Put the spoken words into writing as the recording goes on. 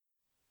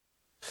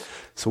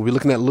So we're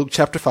looking at Luke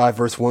chapter 5,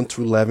 verse 1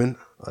 through 11.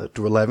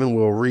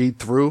 We'll read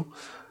through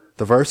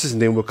the verses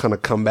and then we'll kind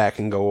of come back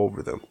and go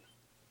over them.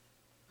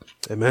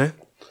 Amen.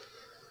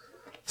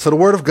 So the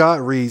word of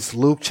God reads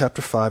Luke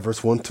chapter 5,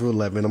 verse 1 through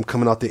 11. I'm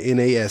coming out the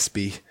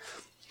NASB.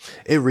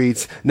 It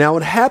reads, "Now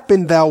it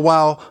happened that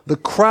while the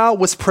crowd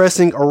was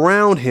pressing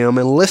around him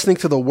and listening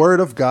to the word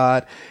of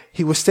God,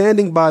 he was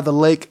standing by the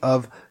lake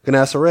of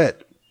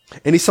Gennesaret.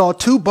 And he saw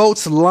two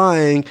boats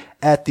lying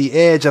at the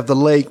edge of the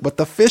lake, but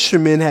the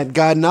fishermen had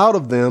gotten out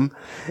of them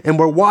and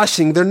were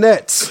washing their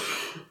nets.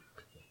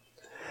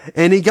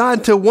 And he got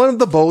into one of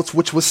the boats,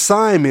 which was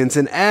Simon's,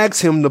 and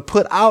asked him to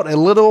put out a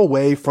little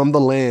away from the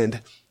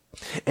land.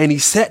 And he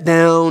sat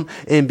down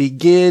and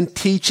began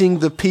teaching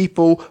the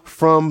people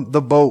from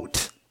the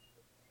boat.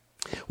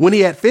 When he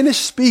had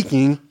finished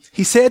speaking,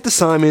 he said to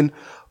Simon,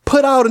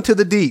 'Put out into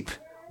the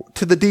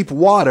deep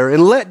water,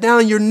 and let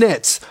down your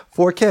nets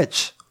for a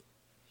catch.'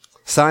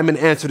 Simon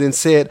answered and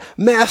said,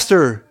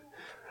 'Master,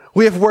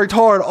 we have worked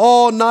hard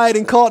all night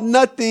and caught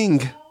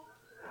nothing,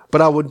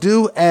 but I will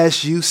do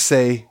as you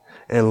say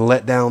and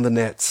let down the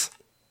nets.'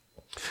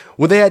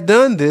 When they had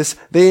done this,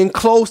 they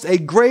enclosed a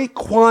great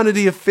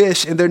quantity of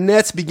fish, and their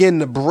nets began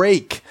to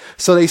break.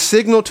 So they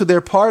signaled to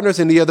their partners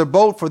in the other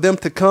boat for them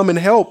to come and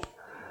help.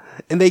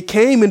 And they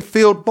came and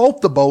filled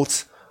both the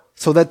boats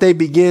so that they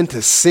began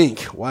to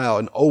sink." Wow,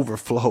 an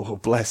overflow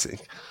of blessing.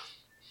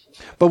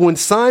 "But when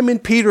Simon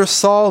Peter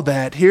saw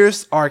that,"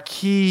 here's our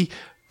key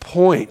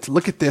point.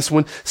 Look at this.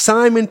 "When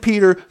Simon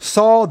Peter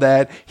saw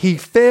that, he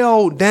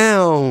fell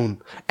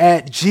down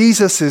at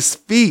Jesus'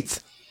 feet,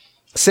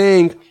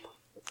 saying,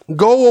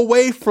 'Go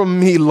away from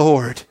me,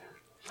 Lord,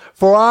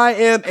 for I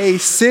am a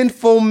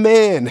sinful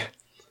man.'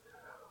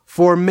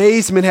 For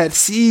amazement had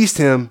seized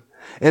him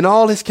and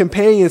all his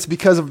companions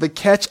because of the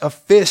catch of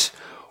fish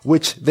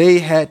which they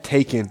had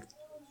taken.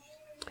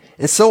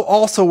 And so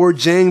also were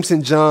James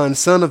and John,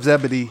 son of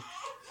Zebedee,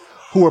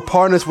 who were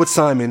partners with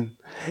Simon.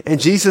 And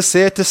Jesus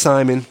said to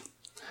Simon,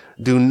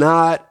 'Do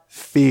not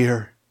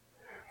fear.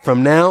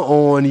 From now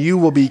on you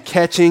will be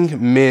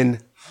catching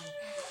men.'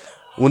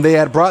 When they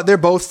had brought their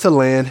boats to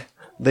land,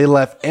 they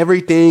left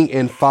everything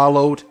and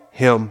followed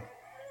him."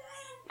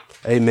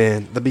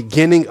 Amen. The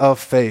beginning of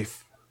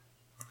faith.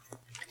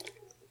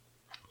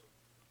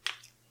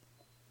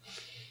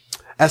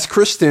 As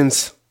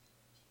Christians,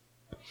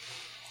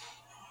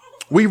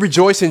 we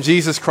rejoice in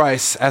Jesus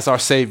Christ as our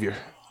Savior.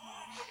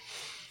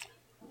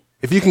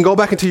 If you can go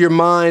back into your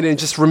mind and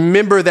just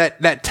remember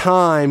that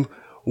time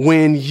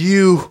when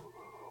you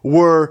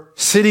were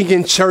sitting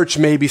in church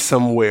maybe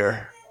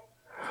somewhere,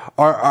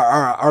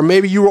 or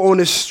maybe you were on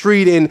the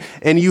street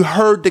and you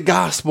heard the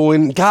gospel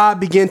and God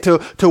began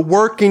to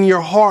work in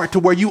your heart to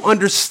where you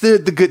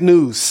understood the good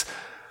news,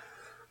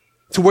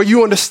 to where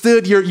you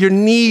understood your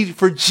need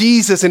for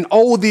Jesus, and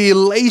the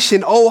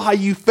elation, how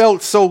you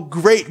felt so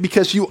great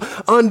because you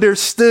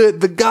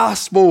understood the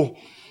gospel.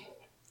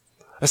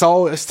 As I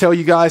always tell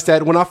you guys,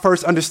 that when I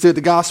first understood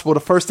the gospel, the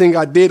first thing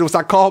I did was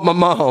I called my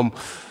mom,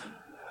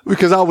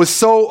 because I was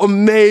so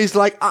amazed.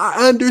 Like,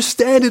 I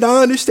understand it.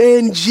 I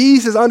understand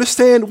Jesus. I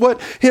understand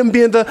what him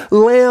being the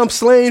lamb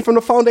slain from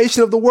the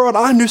foundation of the world.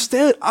 I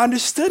understood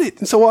it.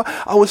 And so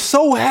I was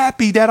so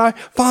happy that I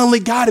finally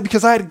got it,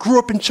 because I had grew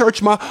up in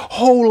church my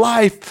whole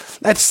life.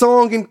 That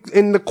song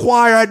in the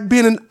choir, I'd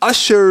been an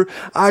usher.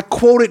 I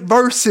quoted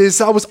verses.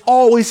 I was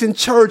always in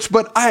church,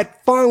 but I had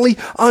finally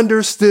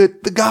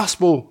understood the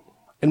gospel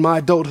in my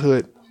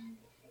adulthood.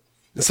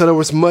 And so there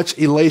was much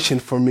elation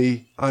for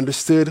me. I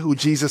understood who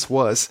Jesus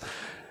was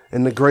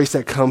and the grace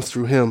that comes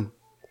through him.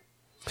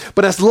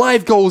 But as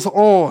life goes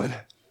on,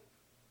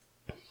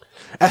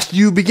 as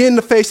you begin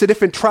to face the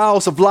different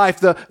trials of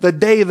life, the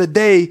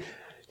day,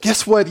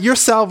 guess what? Your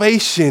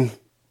salvation,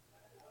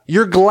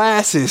 your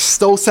glasses,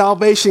 those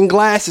salvation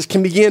glasses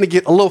can begin to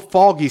get a little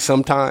foggy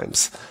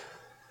sometimes.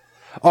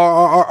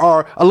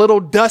 Or a little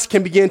dust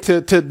can begin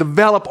to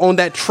develop on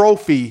that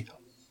trophy.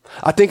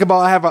 I think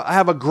about, I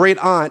have a great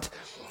aunt,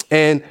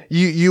 and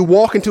you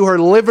walk into her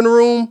living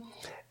room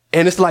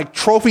and it's like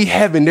trophy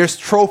heaven. There's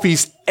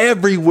trophies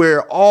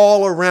everywhere,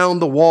 all around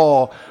the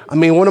wall. I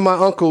mean, one of my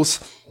uncles,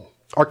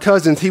 our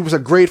cousins, he was a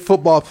great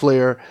football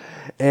player,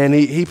 and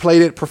he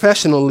played it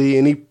professionally,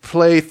 and he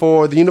played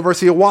for the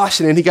University of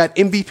Washington. He got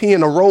MVP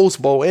in the Rose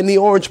Bowl and the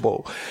Orange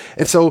Bowl.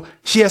 And so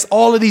she has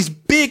all of these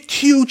big,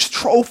 huge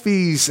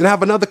trophies. And I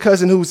have another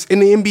cousin who's in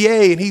the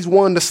NBA, and he's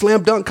won the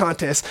slam dunk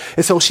contest.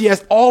 And so she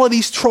has all of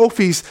these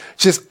trophies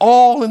just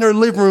all in her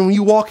living room.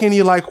 You walk in,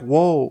 you're like,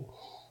 whoa.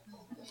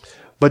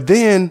 But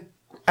then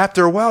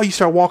after a while, you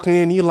start walking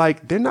in, and you're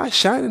like, they're not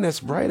shining as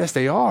bright as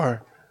they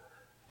are.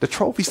 The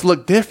trophies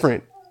look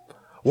different.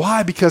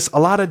 Why? Because a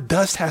lot of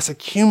dust has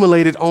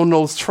accumulated on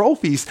those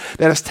trophies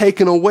that has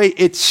taken away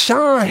its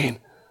shine.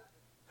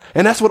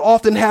 And that's what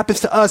often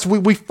happens to us.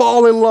 We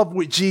fall in love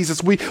with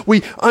Jesus.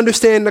 We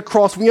understand the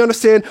cross. We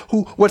understand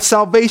what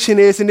salvation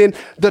is. And then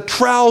the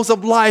trials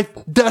of life,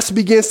 dust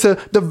begins to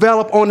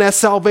develop on that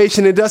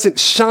salvation. It doesn't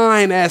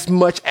shine as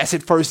much as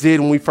it first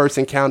did when we first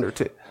encountered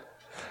it.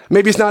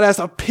 Maybe it's not as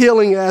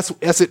appealing as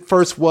it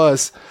first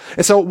was.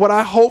 And so what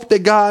I hope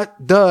that God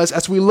does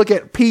as we look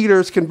at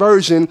Peter's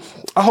conversion,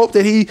 I hope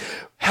that he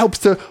helps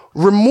to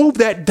remove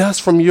that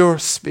dust from your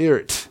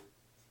spirit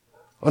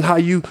on how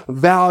you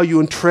value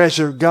and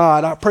treasure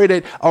God. I pray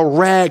that a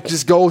rag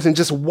just goes and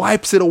just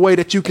wipes it away,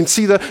 that you can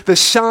see the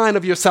shine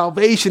of your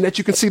salvation, that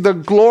you can see the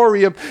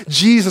glory of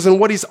Jesus and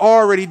what he's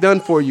already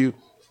done for you.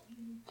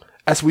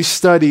 As we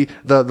study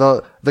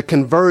the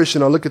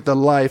conversion or look at the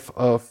life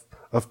of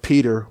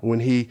Peter when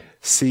he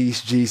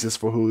sees Jesus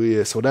for who he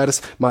is. So that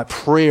is my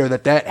prayer,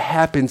 that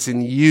happens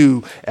in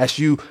you as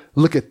you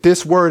look at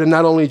this word, and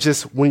not only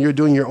just when you're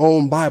doing your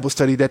own Bible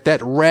study, that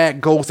rag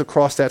goes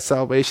across that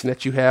salvation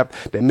that you have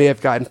that may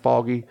have gotten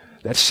foggy,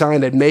 that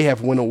shine that may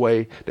have went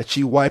away, that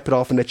you wipe it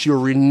off and that you're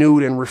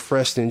renewed and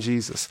refreshed in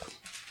Jesus.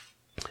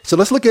 So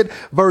let's look at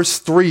verse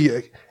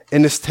 3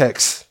 in this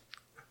text.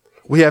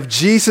 We have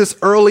Jesus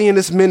early in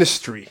his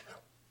ministry.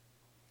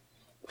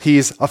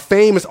 A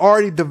fame is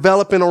already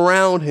developing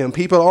around him.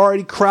 People are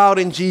already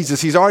crowding Jesus.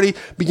 He's already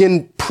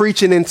begun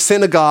preaching in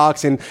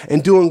synagogues and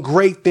doing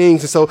great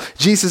things. And so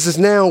Jesus is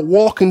now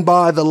walking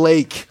by the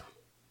lake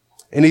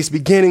and he's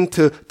beginning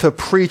to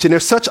preach. And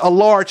there's such a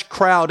large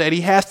crowd that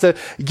he has to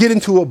get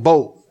into a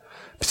boat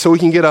so he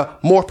can get a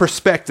more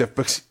perspective.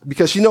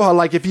 Because you know how,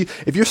 like,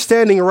 if you're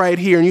standing right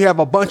here and you have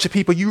a bunch of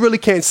people, you really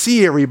can't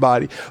see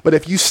everybody. But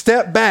if you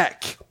step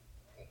back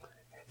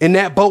in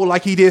that boat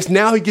like he did,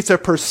 now he gets a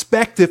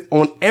perspective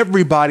on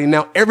everybody.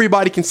 Now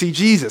everybody can see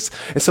Jesus.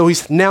 And so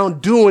he's now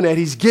doing that.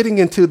 He's getting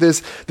into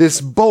this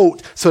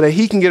boat so that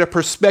he can get a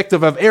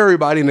perspective of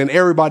everybody, and then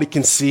everybody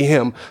can see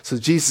him. So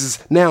Jesus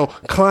is now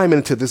climbing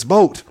into this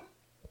boat.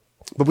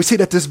 But we see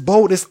that this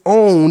boat is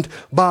owned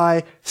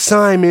by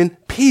Simon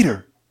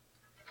Peter.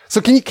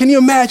 So can you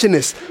imagine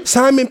this?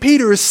 Simon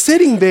Peter is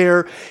sitting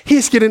there.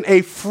 He's getting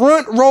a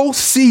front row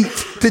seat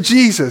to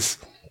Jesus.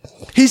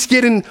 He's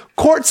getting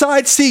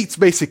courtside seats,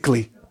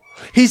 basically.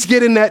 He's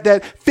getting that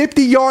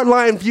 50-yard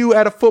line view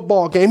at a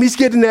football game. He's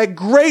getting that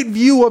great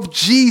view of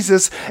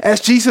Jesus as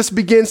Jesus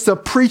begins to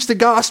preach the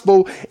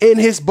gospel in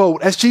his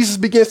boat. As Jesus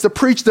begins to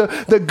preach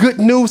the good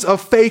news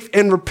of faith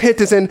and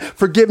repentance and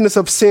forgiveness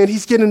of sin.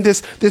 He's getting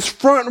this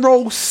front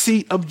row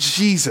seat of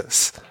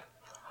Jesus.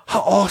 How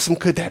awesome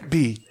could that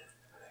be?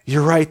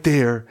 You're right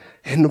there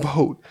in the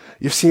boat.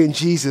 You're seeing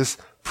Jesus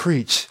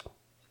preach.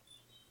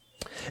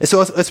 And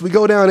so as we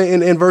go down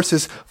in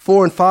verses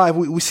 4 and 5,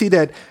 we see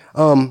that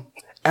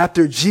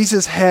after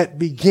Jesus had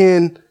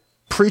begun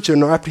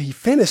preaching, or after he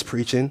finished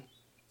preaching,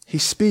 he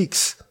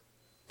speaks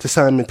to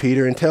Simon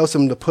Peter and tells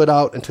him to put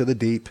out into the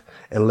deep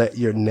and let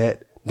your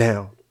net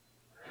down.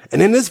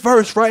 And in this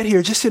verse right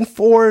here, just in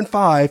 4 and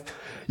 5,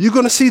 you're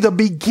going to see the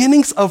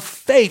beginnings of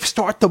faith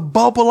start to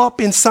bubble up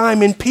in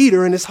Simon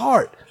Peter in his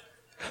heart.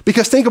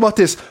 Because think about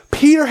this.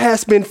 Peter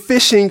has been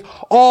fishing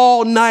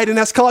all night and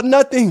has caught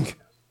nothing.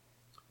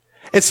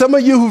 And some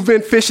of you who've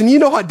been fishing, you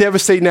know how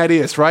devastating that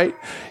is, right?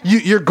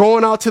 You're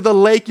going out to the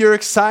lake. You're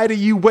excited.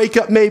 You wake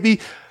up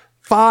maybe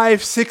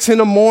 5, 6 in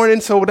the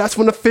morning. So that's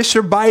when the fish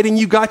are biting.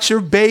 You got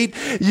your bait.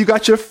 You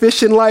got your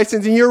fishing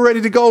license and you're ready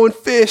to go and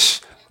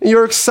fish. And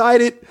you're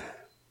excited.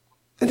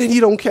 And then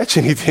you don't catch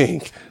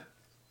anything.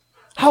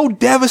 How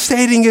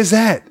devastating is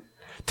that?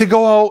 To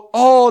go out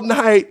all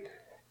night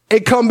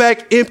and come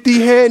back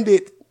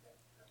empty-handed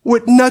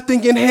with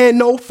nothing in hand,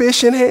 no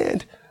fish in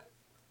hand.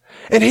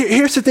 And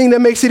here's the thing that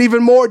makes it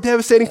even more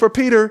devastating for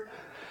Peter,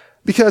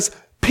 because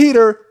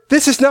Peter,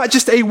 this is not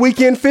just a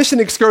weekend fishing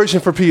excursion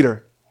for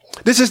Peter.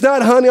 This is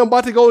not, honey, I'm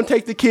about to go and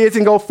take the kids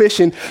and go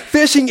fishing.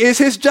 Fishing is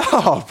his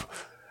job.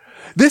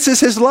 This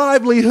is his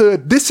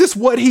livelihood. This is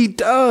what he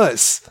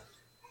does.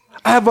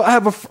 I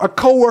have a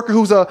coworker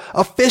who's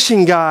a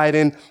fishing guide,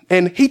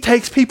 and he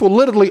takes people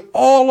literally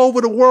all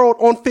over the world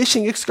on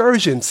fishing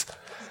excursions,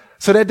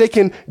 so that they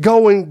can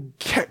go and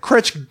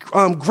catch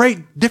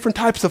great different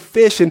types of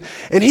fish. And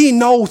he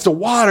knows the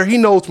water. He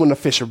knows when the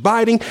fish are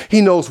biting.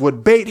 He knows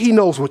what bait. He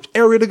knows which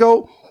area to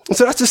go. And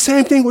so that's the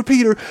same thing with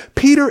Peter.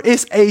 Peter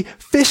is a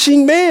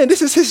fishing man.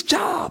 This is his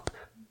job.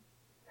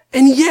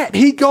 And yet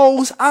he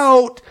goes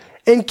out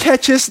and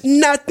catches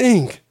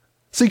nothing.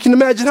 So you can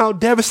imagine how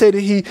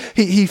devastated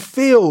he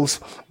feels.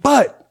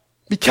 But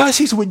because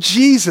he's with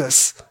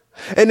Jesus,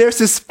 and there's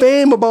this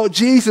fame about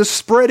Jesus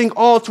spreading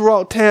all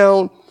throughout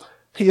town,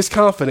 he is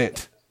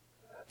confident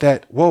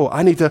that, whoa,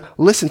 I need to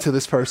listen to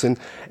this person.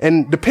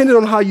 And depending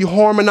on how you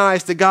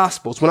harmonize the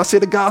Gospels, when I say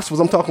the Gospels,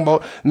 I'm talking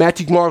about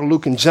Matthew, Mark,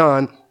 Luke, and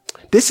John.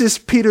 This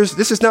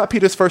is not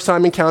Peter's first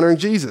time encountering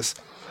Jesus.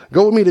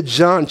 Go with me to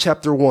John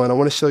chapter 1. I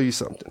want to show you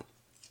something.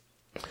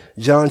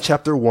 John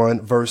chapter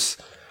 1, verse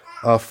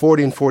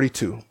 40 and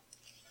 42.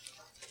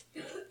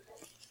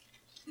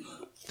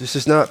 This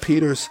is not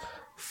Peter's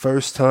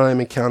first time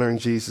encountering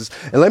Jesus.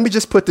 And let me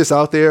just put this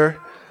out there,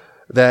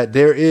 that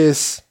there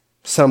is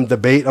some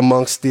debate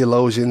amongst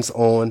theologians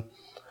on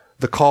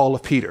the call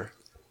of Peter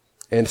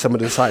and some of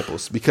the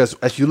disciples, because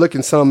as you look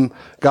in some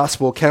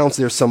gospel accounts,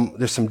 there's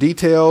some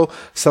detail.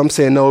 Some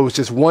say no, it was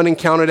just one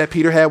encounter that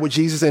Peter had with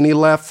Jesus and he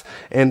left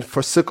and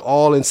forsook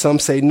all. And some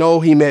say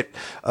no, he met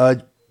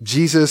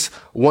Jesus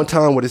one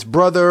time with his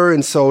brother,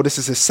 and so this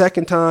is his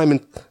second time,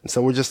 and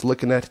so we're just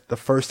looking at the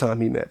first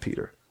time he met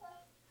Peter.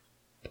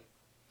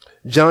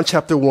 John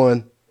chapter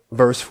 1,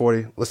 verse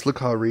 40. Let's look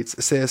how it reads.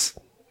 It says,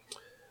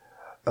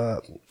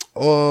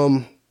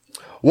 one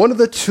of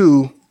the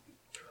two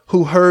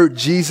who heard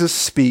Jesus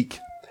speak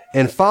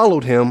and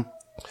followed him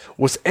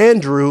was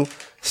Andrew,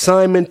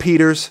 Simon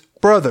Peter's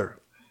brother.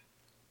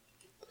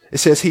 It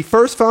says, he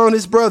first found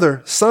his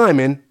brother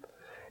Simon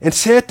and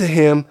said to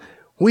him,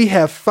 we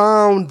have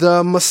found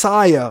the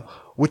Messiah,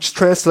 which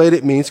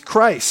translated means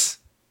Christ.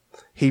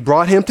 He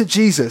brought him to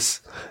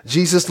Jesus.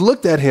 Jesus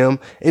looked at him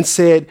and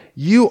said,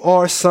 you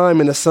are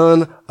Simon, the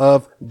son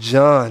of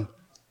John.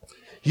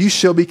 You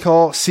shall be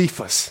called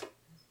Cephas,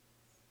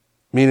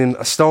 meaning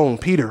a stone,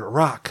 Peter, a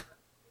rock.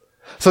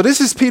 So this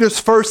is Peter's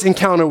first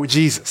encounter with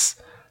Jesus.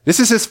 This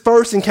is his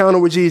first encounter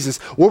with Jesus.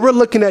 What we're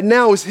looking at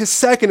now is his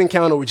second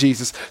encounter with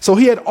Jesus. So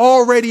he had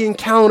already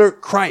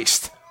encountered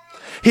Christ.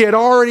 He had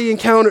already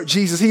encountered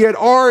Jesus. He had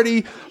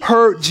already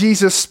heard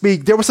Jesus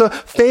speak. There was a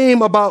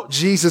fame about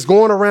Jesus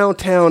going around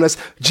town as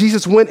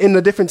Jesus went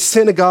into different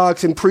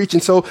synagogues and preaching.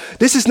 So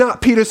this is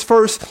not Peter's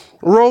first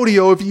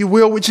rodeo, if you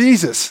will, with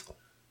Jesus.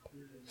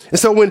 And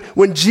so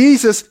when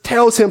Jesus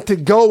tells him to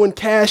go and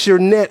cast your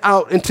net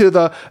out into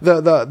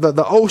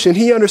the ocean,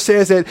 he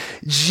understands that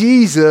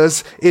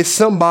Jesus is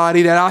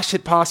somebody that I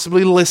should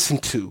possibly listen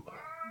to.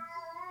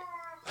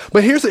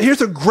 But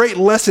here's a great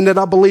lesson that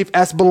I believe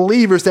as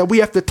believers that we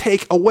have to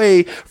take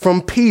away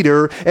from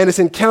Peter and his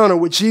encounter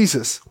with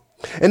Jesus.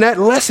 And that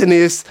lesson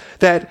is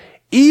that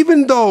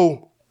even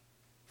though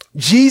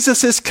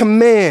Jesus'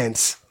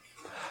 commands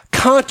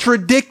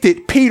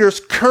contradicted Peter's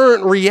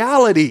current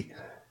reality,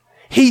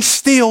 he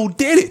still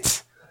did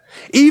it.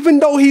 Even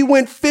though he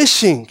went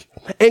fishing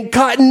and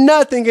caught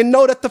nothing and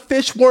know that the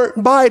fish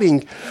weren't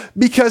biting,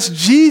 because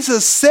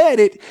Jesus said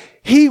it,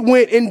 he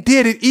went and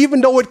did it,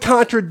 even though it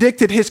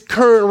contradicted his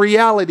current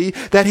reality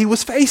that he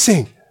was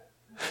facing.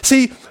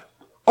 See,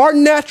 our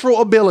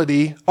natural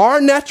ability, our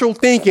natural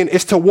thinking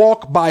is to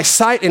walk by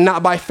sight and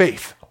not by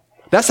faith.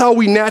 That's how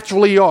we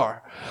naturally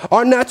are.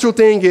 Our natural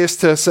thing is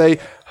to say,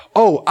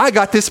 oh, I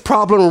got this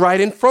problem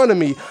right in front of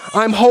me.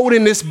 I'm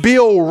holding this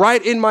bill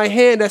right in my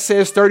hand that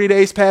says 30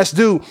 days past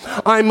due.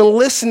 I'm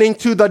listening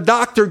to the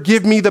doctor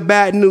give me the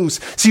bad news.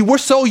 See, we're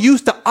so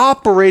used to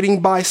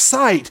operating by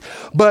sight.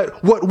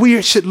 But what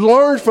we should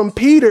learn from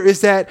Peter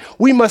is that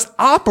we must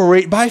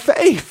operate by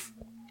faith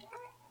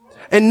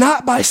and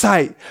not by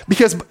sight.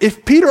 Because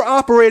if Peter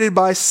operated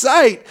by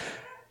sight,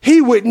 he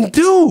wouldn't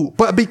do.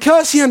 But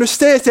because he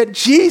understands that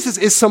Jesus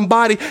is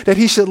somebody that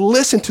he should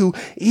listen to,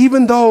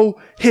 even though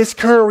his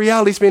current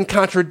reality has been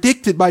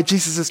contradicted by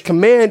Jesus'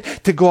 command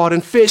to go out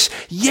and fish,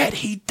 yet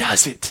he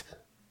does it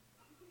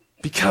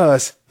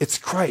because it's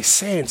Christ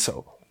saying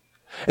so.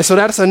 And so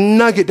that's a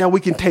nugget that we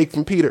can take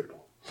from Peter.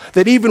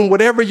 That even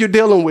whatever you're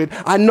dealing with,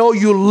 I know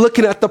you're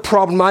looking at the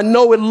problem. I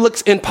know it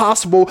looks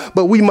impossible,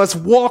 but we must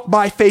walk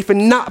by faith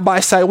and not by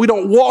sight. We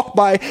don't walk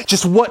by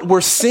just what we're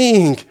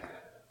seeing,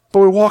 but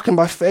we're walking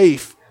by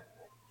faith.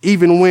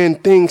 Even when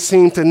things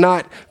seem to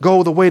not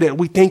go the way that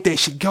we think they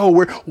should go,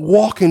 we're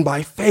walking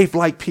by faith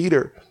like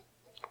Peter.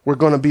 We're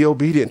going to be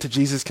obedient to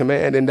Jesus'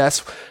 command. And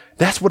that's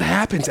what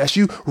happens. As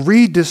you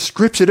read the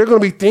scripture, there are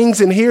going to be things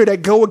in here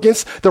that go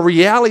against the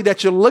reality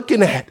that you're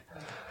looking at.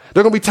 There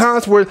are going to be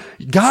times where,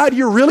 God,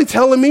 you're really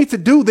telling me to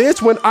do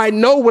this when I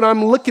know what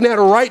I'm looking at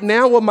right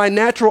now with my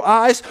natural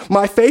eyes,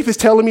 my faith is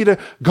telling me to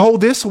go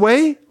this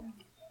way.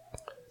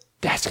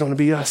 That's going to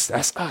be us.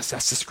 That's us.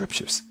 That's the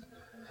scriptures.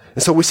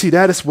 And so we see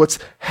that is what's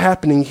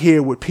happening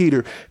here with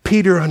Peter.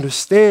 Peter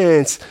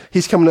understands,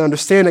 he's coming to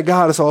understand that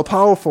God is all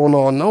powerful and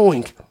all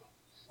knowing.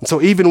 And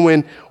so even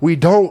when we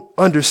don't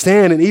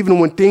understand, and even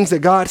when things that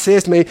God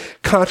says may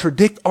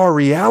contradict our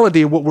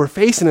reality of what we're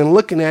facing and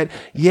looking at,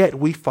 yet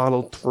we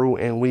follow through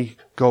and we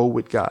go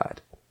with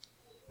God.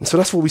 And so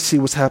that's what we see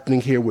what's happening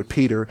here with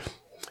Peter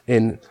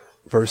in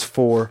verse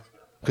 4,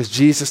 because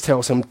Jesus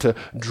tells him to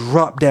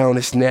drop down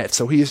his net.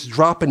 So he is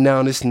dropping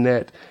down his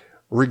net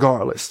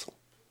regardless.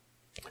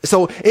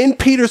 So in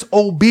Peter's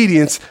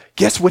obedience,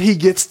 guess what he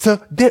gets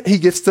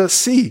to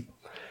see?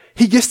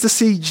 He gets to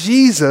see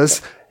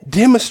Jesus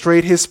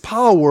demonstrate his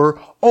power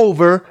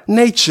over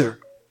nature.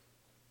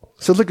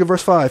 So look at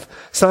verse 5.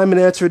 Simon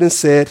answered and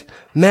said,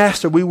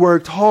 Master, we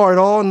worked hard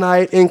all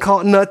night and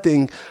caught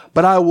nothing,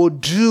 but I will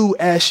do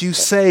as you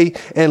say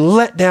and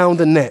let down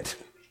the net.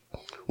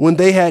 When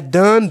they had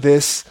done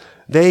this,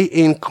 they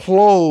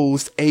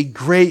enclosed a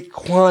great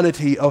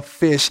quantity of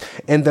fish,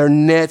 and their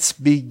nets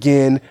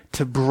began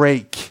to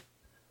break.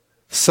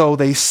 So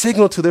they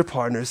signaled to their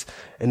partners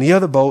in the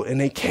other boat,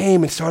 and they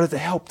came and started to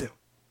help them.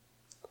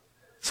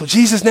 So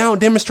Jesus now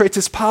demonstrates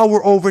his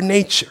power over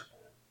nature.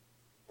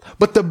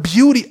 But the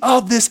beauty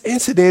of this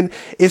incident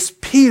is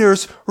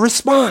Peter's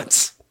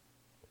response.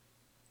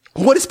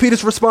 What is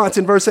Peter's response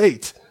in verse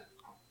 8?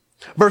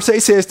 Verse 8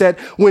 says that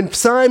when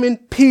Simon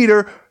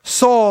Peter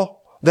saw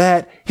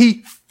that,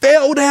 he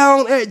fell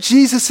down at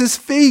Jesus'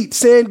 feet,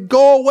 saying,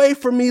 Go away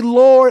from me,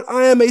 Lord,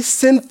 I am a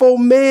sinful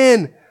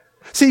man.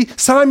 See,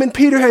 Simon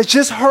Peter has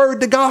just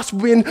heard the gospel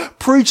being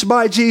preached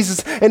by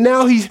Jesus, and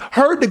now he's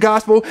heard the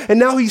gospel, and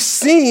now he's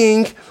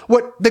seeing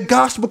what the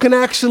gospel can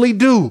actually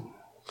do.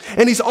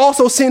 And he's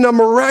also seeing a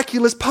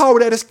miraculous power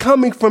that is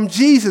coming from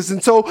Jesus.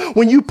 And so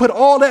when you put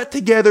all that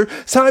together,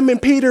 Simon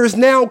Peter is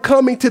now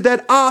coming to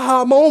that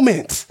aha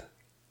moment.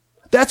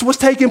 That's what's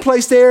taking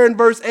place there in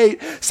verse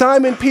 8.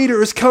 Simon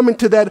Peter is coming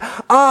to that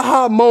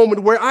aha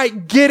moment where I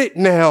get it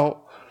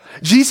now.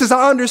 Jesus,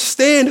 I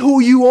understand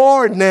who you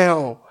are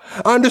now.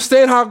 I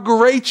understand how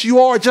great you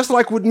are. Just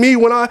like with me,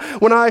 when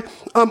I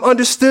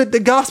understood the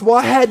gospel,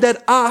 I had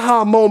that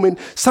aha moment.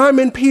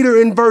 Simon Peter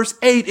in verse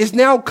 8 is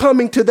now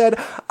coming to that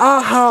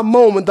aha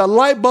moment. The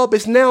light bulb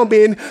is now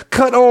being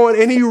cut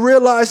on, and he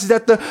realizes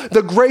that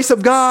the grace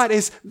of God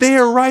is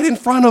there right in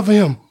front of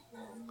him.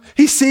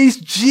 He sees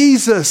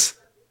Jesus.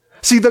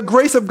 See, the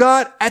grace of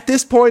God at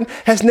this point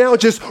has now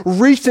just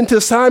reached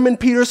into Simon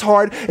Peter's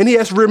heart, and he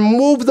has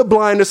removed the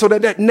blindness so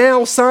that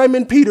now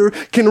Simon Peter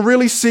can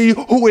really see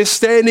who is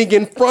standing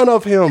in front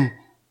of him.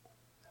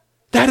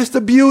 That is the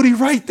beauty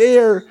right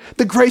there.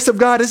 The grace of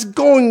God is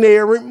going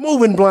there,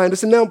 removing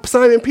blindness. And now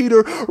Simon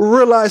Peter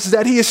realizes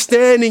that he is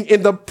standing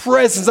in the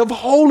presence of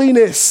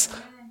holiness.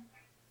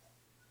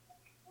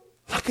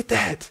 Look at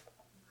that.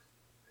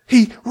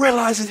 He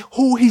realizes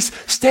who he's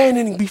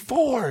standing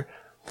before.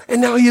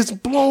 And now he is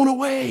blown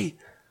away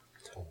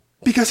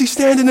because he's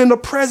standing in the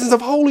presence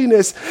of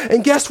holiness.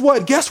 And guess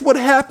what? Guess what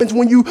happens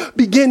when you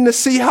begin to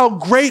see how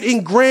great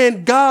and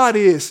grand God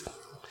is?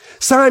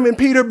 Simon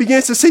Peter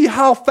begins to see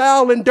how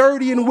foul and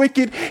dirty and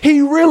wicked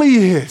he really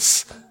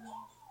is.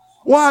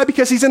 Why?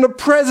 Because he's in the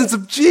presence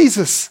of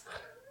Jesus.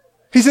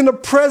 He's in the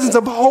presence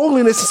of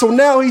holiness. So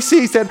now he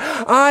sees that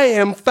I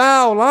am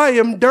foul, I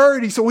am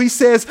dirty. So he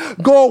says,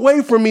 go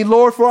away from me,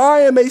 Lord, for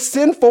I am a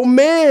sinful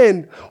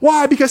man.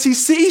 Why? Because he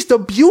sees the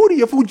beauty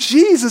of who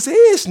Jesus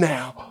is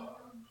now.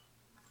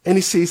 And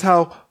he sees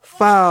how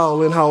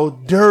foul and how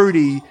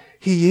dirty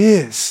he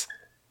is.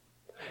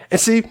 And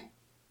see,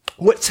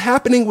 what's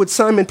happening with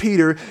Simon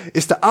Peter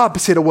is the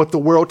opposite of what the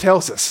world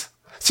tells us.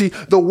 See,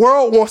 the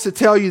world wants to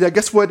tell you that,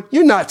 guess what?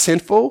 You're not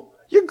sinful.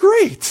 You're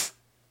great.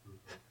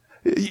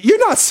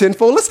 You're not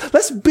sinful.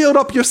 Let's build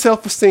up your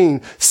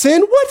self-esteem.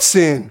 Sin? What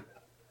sin?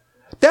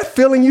 That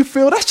feeling you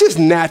feel, that's just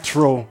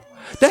natural.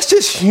 That's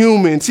just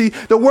human. See,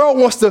 the world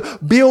wants to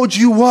build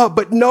you up,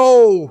 but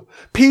no.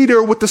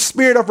 Peter, with the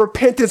spirit of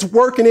repentance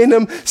working in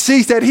him,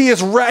 sees that he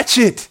is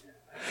wretched.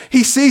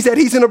 He sees that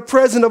he's in the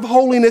presence of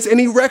holiness, and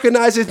he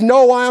recognizes,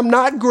 no, I am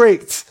not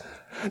great.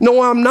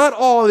 No, I'm not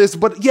all this,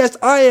 but yes,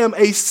 I am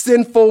a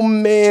sinful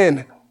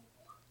man.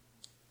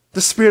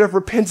 The spirit of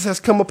repentance has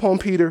come upon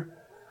Peter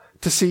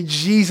to see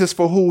Jesus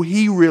for who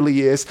he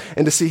really is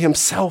and to see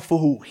himself for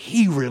who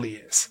he really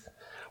is,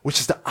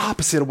 which is the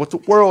opposite of what the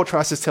world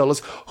tries to tell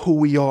us who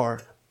we are.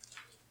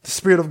 The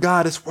Spirit of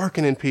God is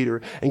working in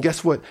Peter. And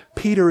guess what?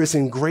 Peter is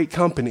in great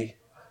company.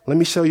 Let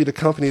me show you the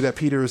company that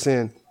Peter is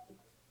in.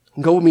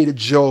 Go with me to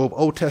Job,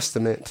 Old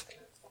Testament.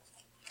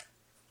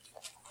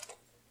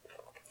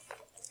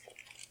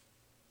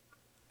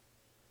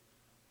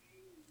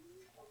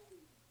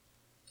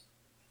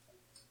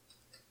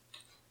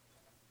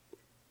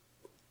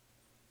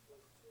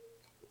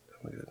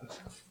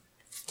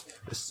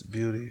 This is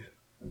beauty.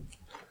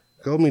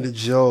 Go with me to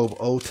Job,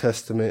 Old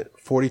Testament,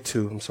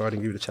 42. I'm sorry, I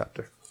didn't give you the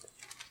chapter.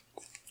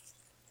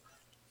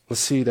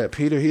 Let's see that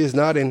Peter, he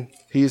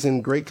is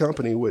in great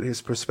company with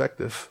his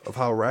perspective of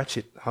how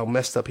ratchet, how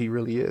messed up he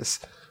really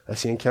is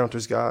as he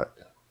encounters God.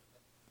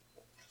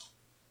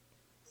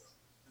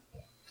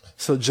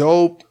 So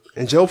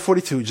in Job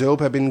 42, Job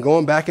had been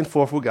going back and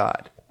forth with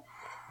God.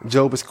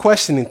 Job is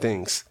questioning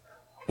things,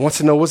 wants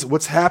to know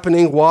what's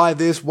happening, why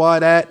this, why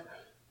that.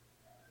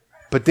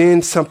 But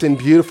then something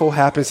beautiful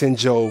happens in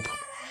Job.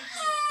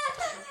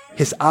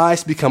 His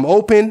eyes become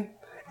open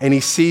and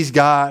he sees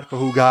God for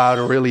who God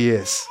really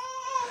is.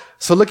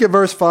 So look at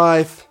verse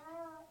 5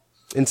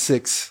 and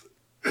 6.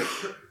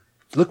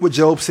 Look what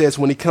Job says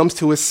when he comes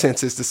to his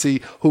senses to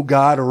see who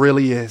God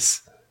really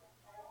is.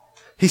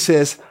 He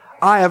says,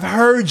 I have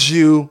heard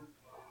you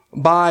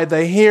by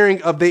the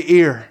hearing of the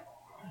ear,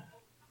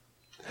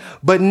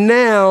 but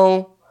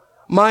now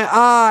my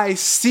eyes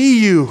see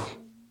you.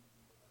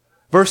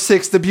 Verse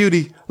 6, the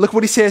beauty. Look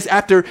what he says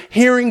after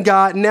hearing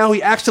God. Now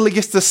he actually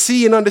gets to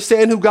see and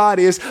understand who God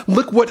is.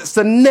 Look what's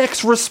the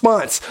next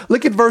response.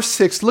 Look at verse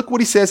 6. Look what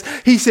he says.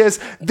 He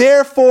says,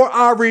 therefore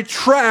I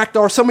retract,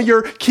 or some of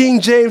your King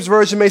James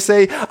version may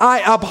say,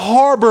 I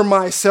abhor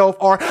myself,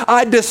 or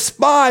I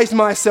despise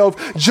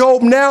myself.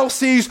 Job now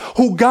sees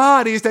who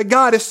God is, that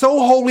God is so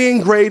holy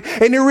and great.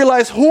 And he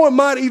realizes, who am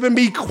I to even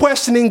be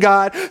questioning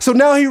God? So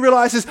now he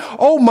realizes,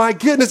 oh my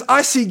goodness,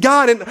 I see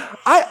God, and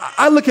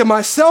I look at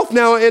myself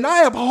now and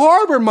I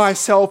abhor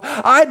myself.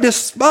 I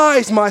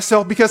despise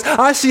myself because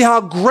I see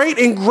how great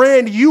and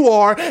grand you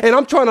are, and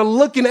I'm trying to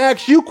look and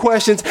ask you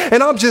questions,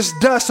 and I'm just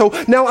dust. So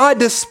now I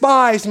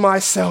despise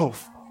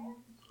myself.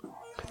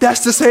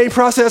 That's the same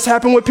process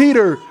happened with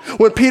Peter.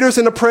 When Peter's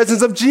in the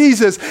presence of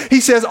Jesus, he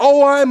says,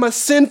 oh, I'm a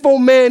sinful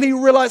man. He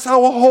realized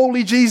how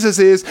holy Jesus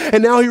is.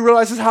 And now he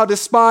realizes how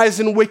despised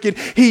and wicked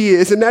he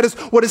is. And that is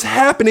what is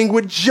happening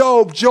with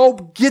Job.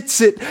 Job gets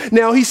it.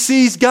 Now he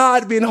sees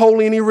God being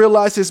holy and he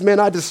realizes,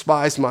 man, I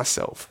despise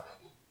myself.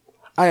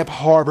 I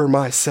abhor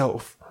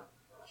myself.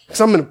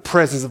 Because I'm in the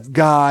presence of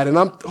God and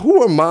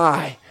who am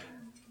I?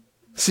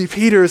 See,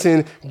 Peter is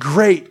in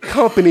great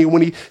company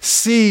when he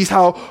sees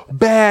how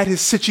bad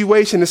his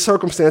situation, his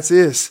circumstance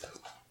is.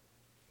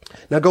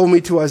 Now go with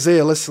me to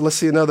Isaiah. Let's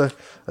see another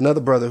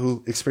brother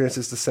who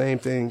experiences the same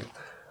thing.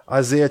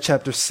 Isaiah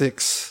chapter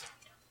 6,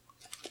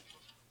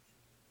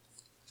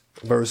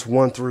 verse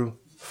 1 through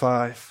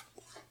 5.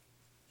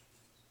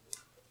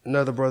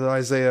 Another brother,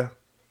 Isaiah,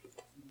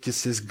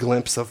 gets this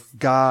glimpse of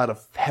God,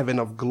 of heaven,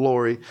 of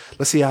glory.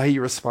 Let's see how he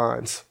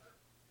responds.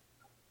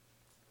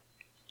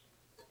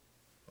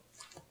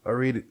 I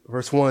read it,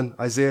 verse 1,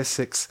 Isaiah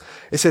 6.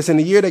 It says, in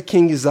the year that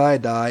King Uzziah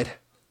died,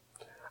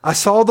 I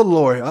saw the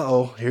Lord.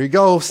 Here he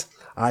goes.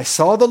 I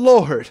saw the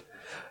Lord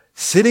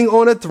sitting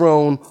on a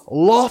throne,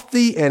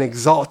 lofty and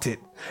exalted,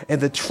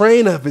 and the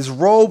train of his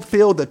robe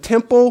filled the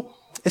temple.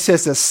 It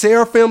says the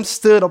seraphim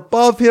stood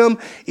above him,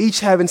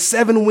 each having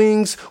 7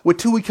 wings. With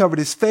 2 he covered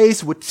his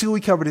face, with 2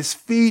 he covered his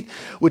feet,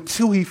 with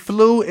 2 he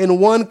flew, and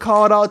one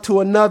called out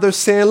to another,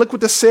 saying, look what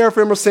the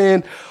seraphim are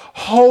saying,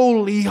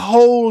 holy,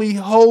 holy,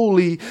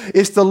 holy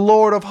is the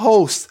Lord of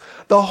hosts.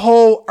 The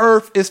whole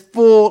earth is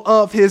full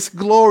of his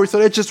glory. So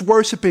they're just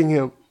worshiping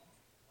him.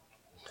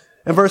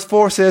 And verse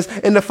 4 says,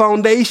 and the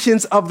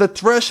foundations of the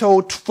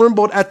threshold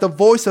trembled at the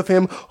voice of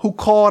him who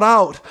called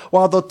out,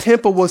 while the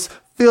temple was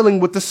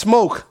filling with the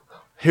smoke.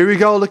 Here we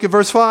go. Look at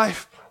verse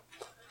 5.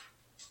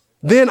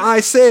 Then I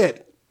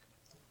said,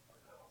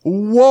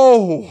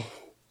 woe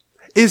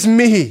is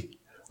me.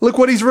 Look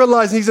what he's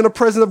realizing. He's in the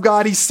presence of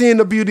God. He's seeing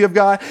the beauty of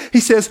God. He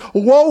says,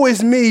 woe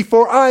is me,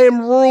 for I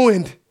am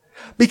ruined,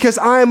 because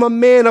I am a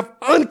man of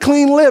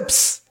unclean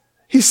lips.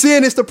 He's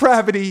seeing his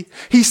depravity.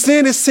 He's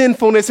seeing his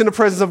sinfulness in the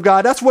presence of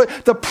God. That's what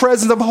the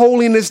presence of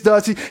holiness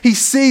does. He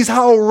sees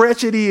how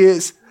wretched he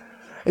is.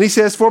 And he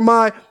says, for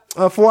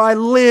I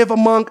live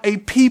among a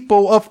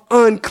people of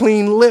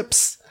unclean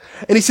lips.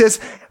 And he says,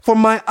 for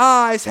my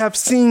eyes have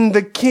seen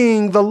the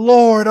King, the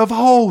Lord of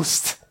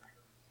hosts.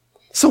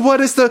 So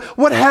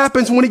what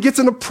happens when he gets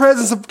in the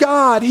presence of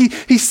God? He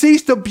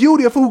sees the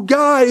beauty of who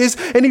God is,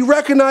 and he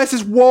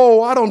recognizes,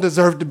 whoa, I don't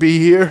deserve to be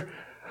here.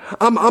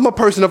 I'm a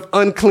person of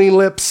unclean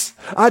lips.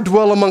 I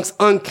dwell amongst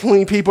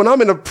unclean people, and I'm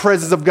in the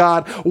presence of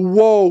God.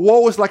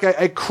 Whoa is like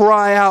a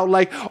cry out,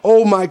 like,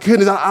 oh my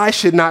goodness, I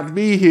should not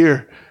be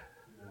here.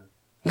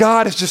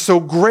 God is just so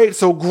great,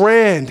 so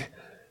grand.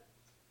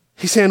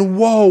 He's saying,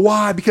 whoa,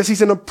 why? Because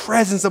he's in the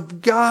presence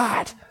of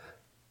God.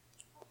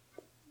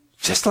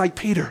 Just like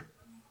Peter.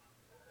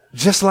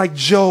 Just like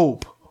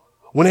Job,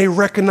 when they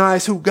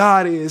recognize who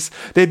God is,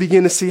 they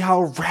begin to see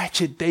how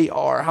wretched they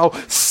are, how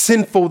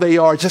sinful they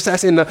are. Just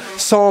as in the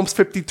Psalms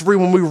 53,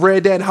 when we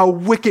read that, how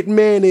wicked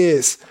man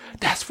is.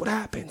 That's what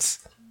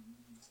happens.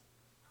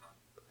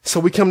 So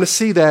we come to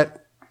see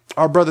that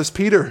our brothers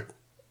Peter,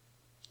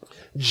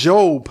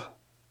 Job,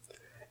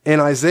 and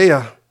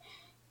Isaiah,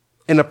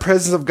 in the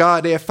presence of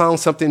God, they have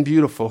found something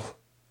beautiful.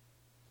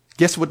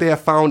 Guess what they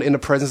have found in the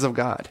presence of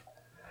God?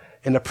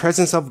 In the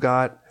presence of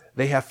God,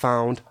 they have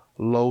found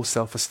low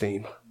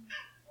self-esteem.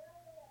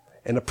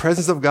 In the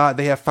presence of God,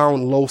 they have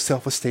found low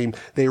self-esteem.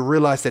 They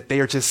realize that they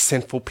are just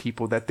sinful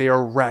people, that they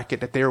are ragged,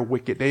 that they are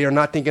wicked. They are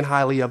not thinking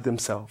highly of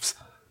themselves.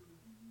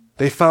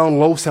 They found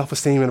low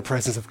self-esteem in the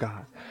presence of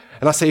God.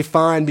 And I say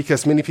fine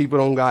because many people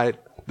don't got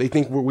it. We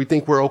think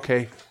we're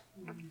okay.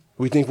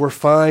 We think we're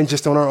fine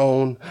just on our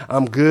own.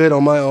 I'm good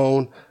on my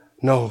own.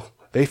 No,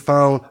 they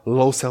found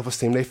low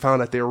self-esteem. They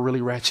found that they're really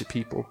wretched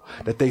people,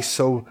 that they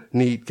so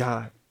need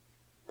God.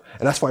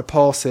 And that's why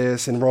Paul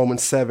says in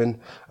Romans 7,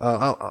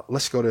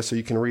 let's go there so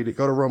you can read it.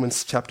 Go to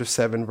Romans chapter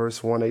 7,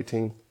 verse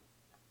 118.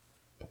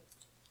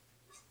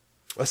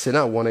 Let's say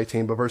not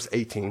 118, but verse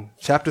 18.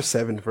 Chapter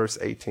 7, verse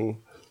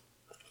 18.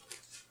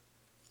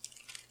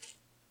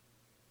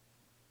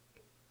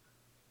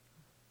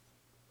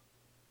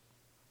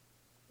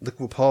 Look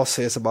what Paul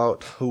says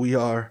about who we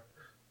are,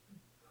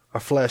 our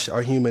flesh,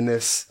 our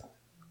humanness.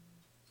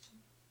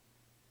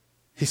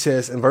 He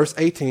says in verse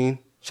 18,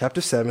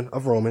 chapter 7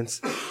 of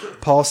Romans,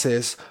 Paul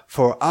says,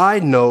 for I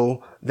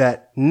know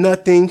that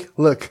nothing,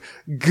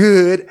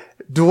 good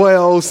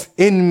dwells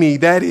in me,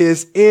 that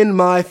is, in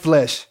my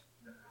flesh.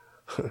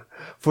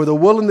 For the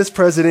willingness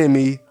present in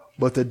me,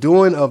 but the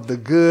doing of the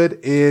good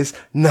is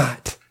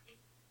not.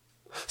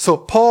 So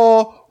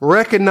Paul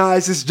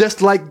recognizes,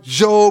 just like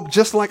Job,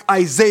 just like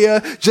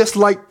Isaiah, just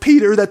like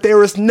Peter, that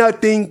there is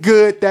nothing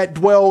good that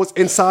dwells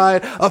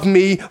inside of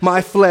me,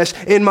 my flesh,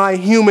 in my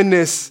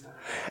humanness.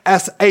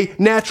 As a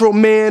natural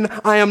man,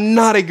 I am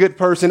not a good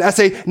person. As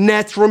a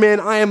natural man,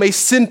 I am a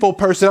sinful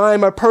person. I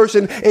am a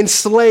person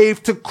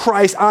enslaved to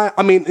Christ.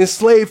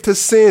 Enslaved to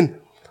sin.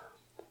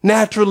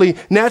 Naturally,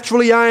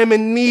 I am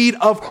in need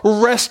of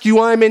rescue.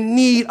 I am in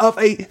need of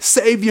a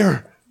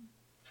savior.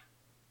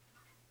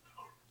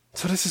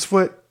 So this is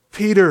what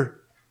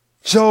Peter,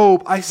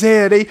 Job,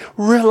 Isaiah, they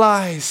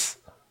realize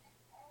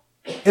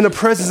in the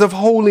presence of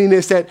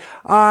holiness that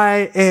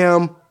I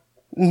am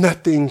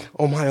nothing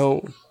on my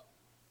own.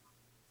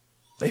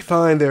 They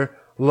find their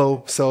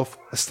low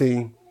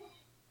self-esteem.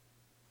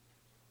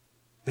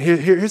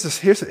 Here's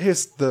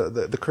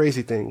the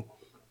crazy thing.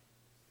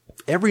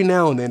 Every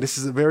now and then, this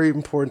is a very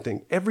important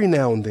thing. Every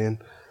now and then,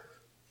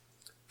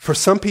 for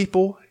some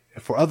people,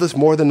 and for others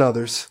more than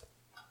others,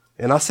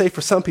 and I say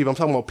for some people, I'm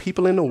talking about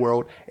people in the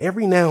world,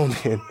 every now and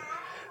then,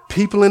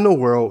 people in the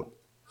world,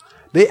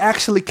 they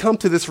actually come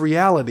to this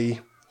reality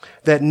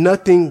that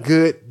nothing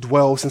good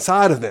dwells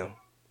inside of them.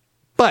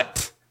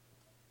 But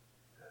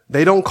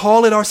they don't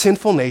call it our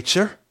sinful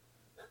nature.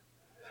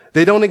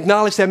 They don't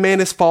acknowledge that man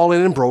is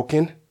fallen and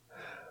broken.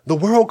 The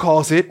world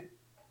calls it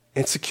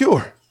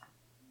insecure.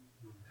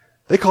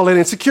 They call it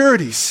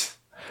insecurities.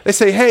 They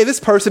say, hey, this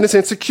person is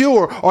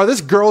insecure, or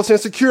this girl is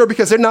insecure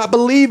because they're not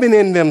believing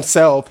in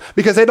themselves,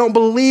 because they don't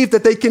believe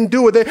that they can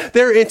do it.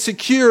 They're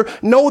insecure.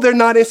 No, they're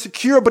not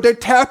insecure, but they're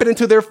tapping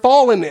into their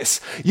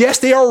fallenness. Yes,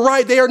 they are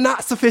right. They are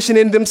not sufficient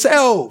in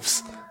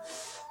themselves.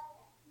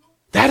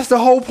 That is the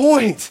whole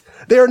point.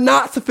 They are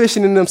not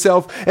sufficient in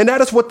themselves. And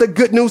that is what the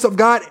good news of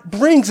God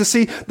brings us.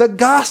 See, the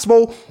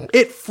gospel,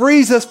 it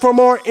frees us from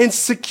our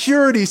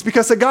insecurities,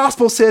 because the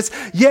gospel says,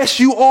 yes,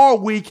 you are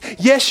weak.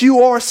 Yes,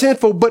 you are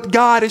sinful, but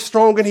God is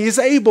strong and he is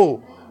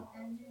able.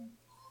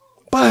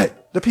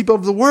 But the people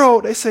of the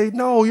world, they say,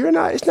 no, you're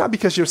not. It's not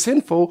because you're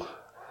sinful.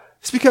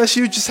 It's because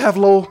you just have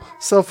low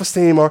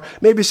self-esteem, or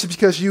maybe it's just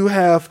because you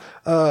have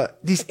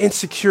these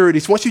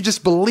insecurities. Once you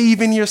just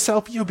believe in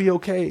yourself, you'll be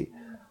okay.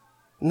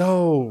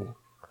 No.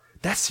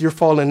 That's your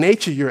fallen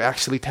nature you're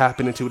actually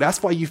tapping into.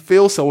 That's why you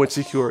feel so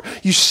insecure.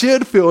 You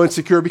should feel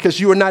insecure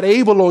because you are not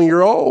able on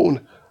your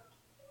own.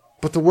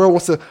 But the world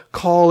wants to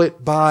call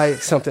it by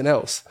something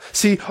else.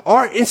 See,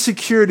 our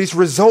insecurities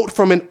result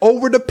from an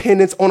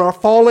overdependence on our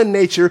fallen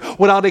nature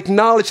without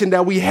acknowledging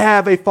that we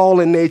have a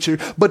fallen nature.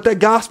 But the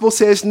gospel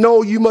says,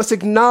 no, you must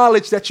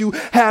acknowledge that you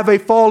have a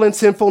fallen,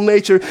 sinful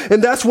nature.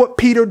 And that's what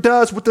Peter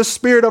does with the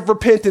spirit of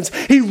repentance.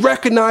 He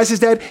recognizes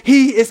that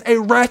he is a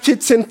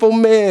wretched, sinful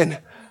man.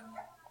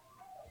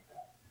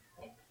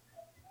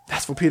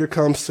 That's what Peter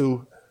comes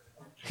to.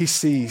 He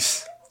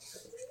sees.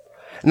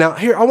 Now,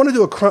 here, I want to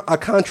do a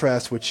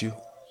contrast with you.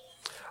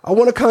 I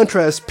want to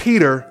contrast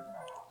Peter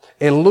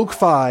in Luke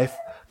 5,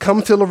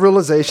 come to the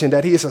realization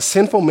that he is a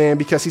sinful man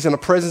because he's in the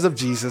presence of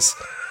Jesus.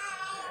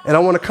 And I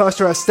want to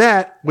contrast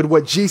that with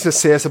what Jesus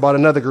says about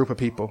another group of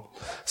people.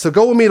 So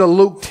go with me to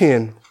Luke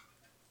 10.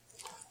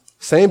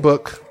 Same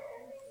book.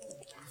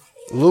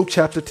 Luke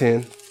chapter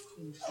 10.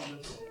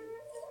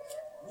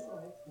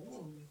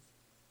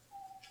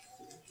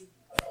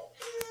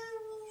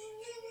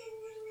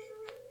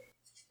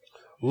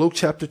 Luke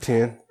chapter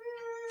 10,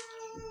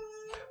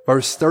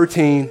 verse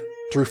 13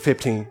 through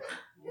 15.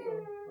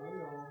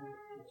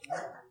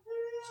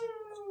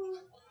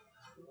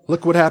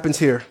 Look what happens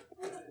here.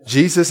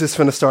 Jesus is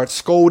going to start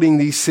scolding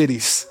these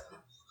cities.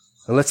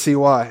 And let's see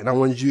why. And I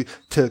want you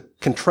to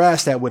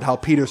contrast that with how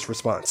Peter's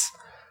response.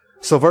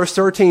 So verse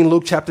 13,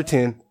 Luke chapter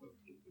 10,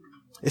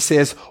 it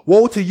says,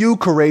 woe to you,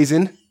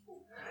 Chorazin.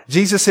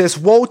 Jesus says,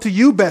 woe to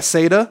you,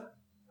 Bethsaida.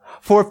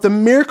 For if the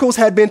miracles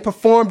had been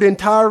performed in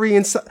Tyre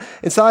and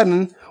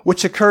Sidon,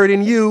 which occurred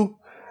in you,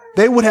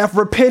 they would have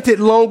repented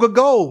long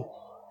ago,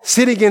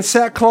 sitting in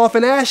sackcloth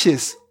and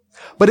ashes.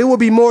 But it would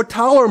be more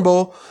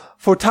tolerable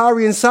for Tyre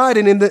and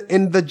Sidon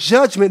in the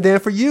judgment than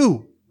for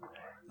you.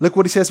 Look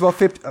what he says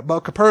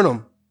about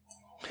Capernaum.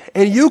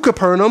 And you,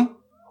 Capernaum,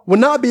 will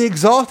not be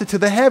exalted to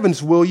the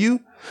heavens, will you?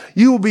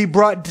 You will be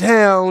brought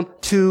down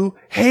to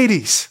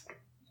Hades.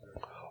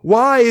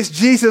 Why is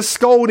Jesus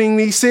scolding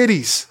these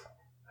cities?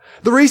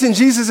 The reason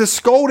Jesus is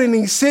scolding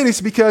these cities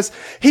is because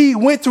he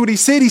went through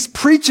these cities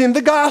preaching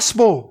the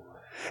gospel.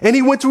 And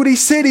he went through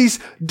these cities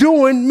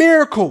doing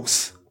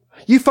miracles.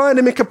 You find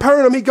him in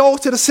Capernaum. He goes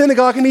to the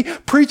synagogue and he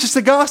preaches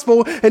the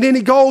gospel. And then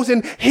he goes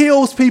and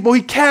heals people.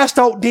 He casts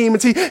out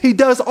demons. He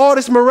does all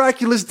these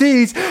miraculous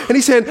deeds. And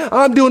he said,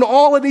 I'm doing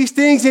all of these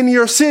things in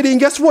your city. And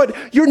guess what?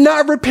 You're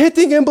not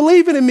repenting and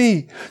believing in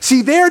me.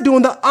 See, they're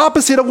doing the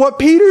opposite of what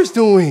Peter's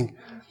doing.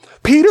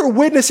 Peter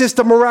witnesses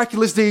the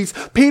miraculous deeds.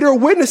 Peter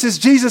witnesses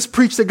Jesus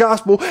preach the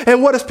gospel.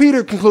 And what does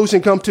Peter's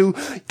conclusion come to?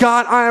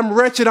 God, I am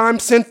wretched. I'm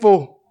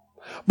sinful.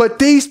 But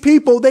these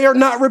people, they are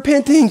not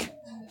repenting.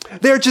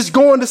 They're just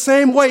going the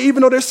same way,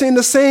 even though they're seeing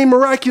the same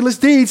miraculous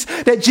deeds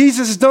that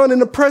Jesus has done in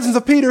the presence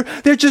of Peter.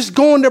 They're just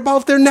going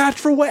about their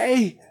natural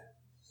way.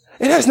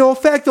 It has no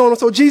effect on them.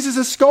 So Jesus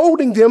is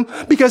scolding them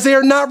because they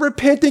are not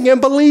repenting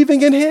and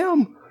believing in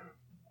him.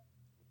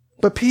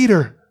 But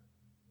Peter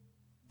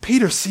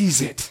sees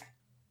it.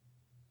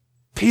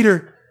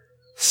 Peter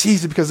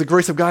sees it because the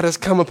grace of God has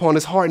come upon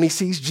his heart and he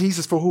sees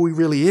Jesus for who he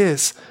really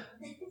is.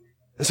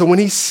 And so when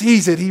he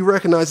sees it, he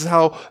recognizes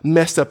how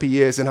messed up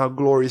he is and how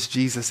glorious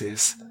Jesus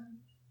is.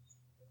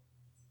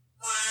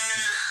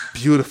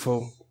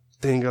 Beautiful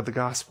thing of the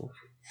gospel.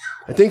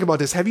 And think about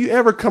this. Have you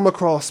ever come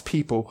across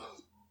people,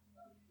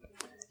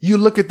 you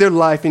look at their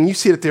life and you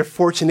see that they're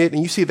fortunate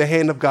and you see the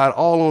hand of God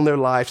all on their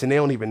lives and they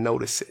don't even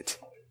notice it.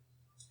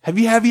 Have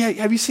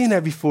you seen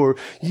that before?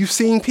 You've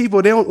seen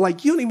people, you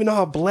don't even know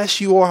how blessed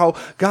you are, how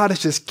God has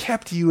just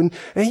kept you and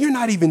you're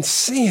not even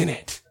seeing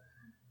it.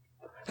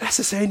 That's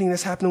the same thing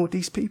that's happening with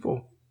these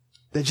people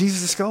that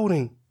Jesus is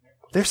scolding.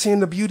 They're seeing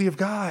the beauty of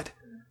God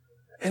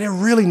and they're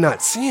really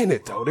not seeing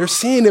it though. They're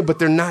seeing it, but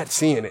they're not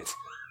seeing it.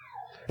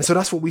 And so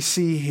that's what we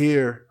see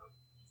here.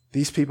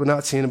 These people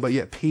not seeing it, but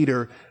yet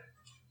Peter,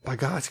 by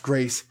God's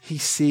grace, he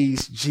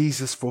sees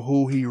Jesus for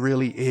who he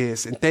really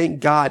is. And thank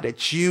God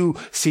that you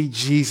see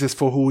Jesus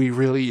for who he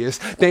really is.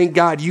 Thank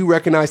God you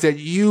recognize that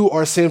you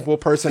are a sinful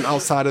person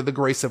outside of the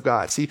grace of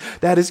God. See,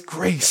 that is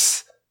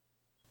grace.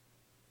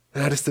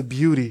 And that is the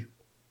beauty.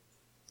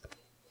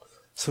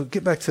 So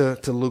get back to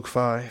Luke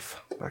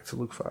 5. Back to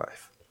Luke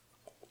 5.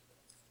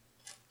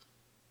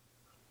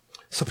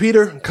 So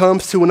Peter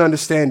comes to an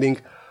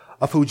understanding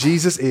of who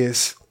Jesus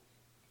is,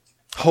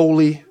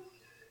 holy.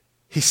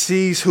 He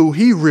sees who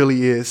he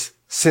really is,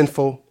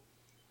 sinful.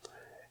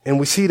 And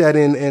we see that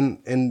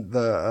in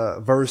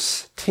the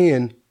verse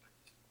 10,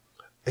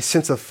 a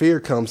sense of fear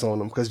comes on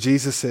him because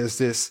Jesus says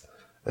this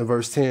in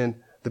verse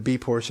 10, the B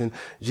portion.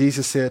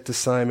 Jesus said to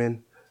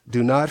Simon,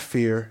 "Do not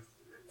fear.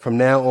 From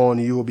now on,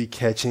 you will be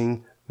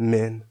catching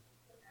men."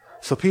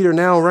 So Peter,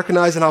 now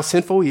recognizing how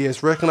sinful he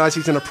is,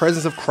 recognizing he's in the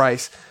presence of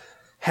Christ,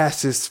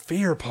 has this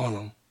fear upon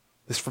him,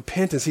 this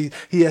repentance.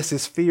 He has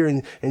this fear,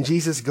 and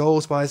Jesus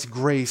goes by his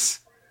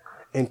grace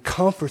and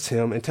comforts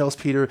him and tells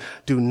Peter,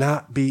 do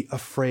not be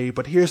afraid.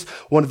 But here's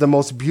one of the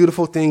most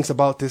beautiful things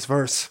about this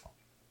verse,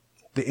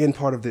 the end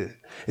part of it,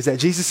 is that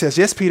Jesus says,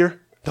 yes,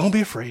 Peter, don't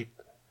be afraid.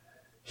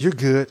 You're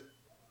good.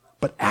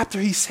 But after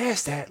he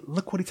says that,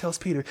 look what he tells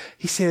Peter.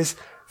 He says,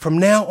 from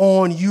now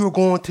on, you're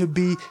going to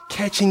be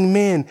catching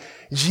men.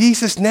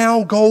 Jesus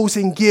now goes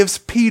and gives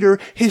Peter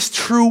his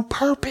true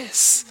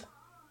purpose.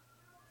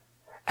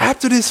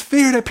 After this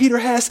fear that Peter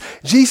has,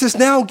 Jesus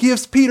now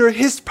gives Peter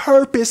his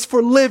purpose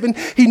for living.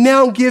 He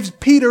now gives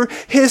Peter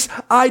his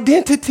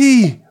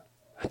identity.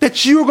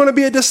 That you're going to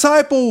be a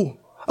disciple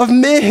of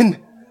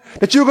men.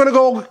 That you're going to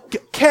go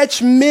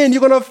catch men.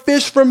 You're going to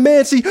fish for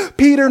men. See,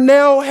 Peter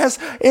now has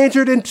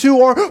entered into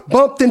or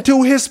bumped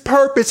into his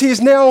purpose. He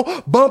is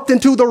now bumped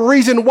into the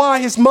reason why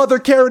his mother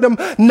carried him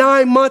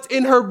 9 months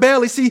in her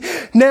belly. See,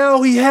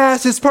 now he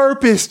has his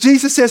purpose.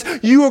 Jesus says,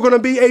 you are going to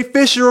be a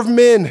fisher of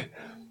men.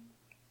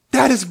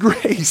 That is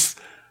grace.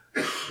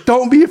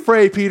 Don't be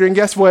afraid, Peter. And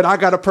guess what? I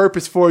got a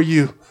purpose for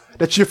you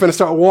that you're going to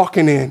start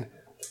walking in.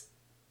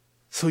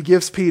 So he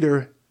gives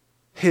Peter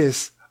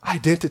his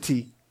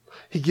identity.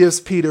 He gives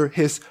Peter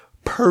his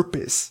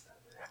purpose.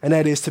 And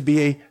that is to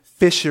be a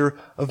fisher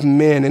of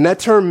men. And that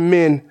term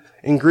men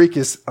in Greek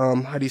is, how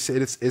do you say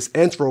it? It's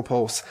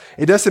anthropos.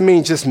 It doesn't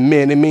mean just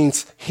men. It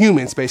means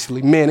humans,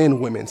 basically, men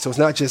and women. So it's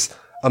not just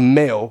a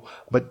male,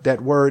 but that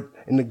word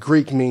in the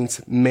Greek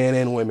means man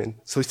and women.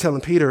 So he's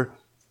telling Peter,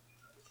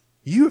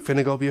 you're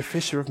finna go be a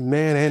fisher of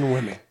men and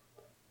women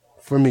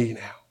for me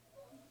now.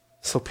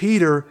 So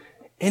Peter,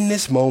 in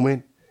this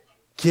moment,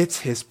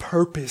 gets his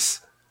purpose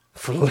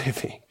for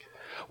living.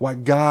 Why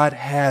God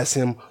has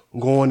him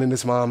going in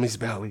his mommy's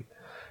belly.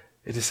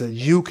 It is that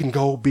you can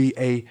go be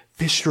a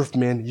fisher of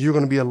men. You're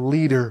going to be a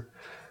leader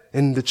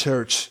in the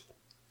church.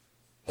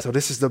 So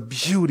this is the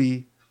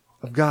beauty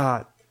of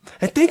God.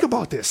 And think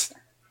about this.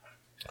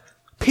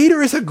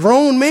 Peter is a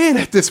grown man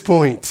at this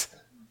point.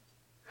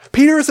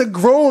 Peter is a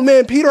grown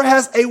man. Peter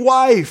has a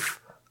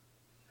wife.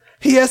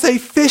 He has a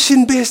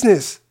fishing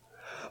business.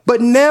 But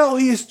now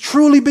he is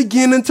truly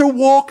beginning to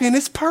walk in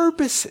his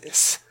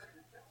purposes.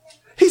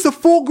 He's a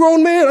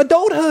full-grown man,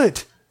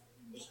 adulthood.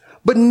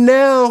 But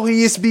now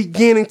he is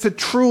beginning to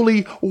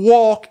truly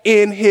walk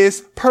in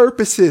his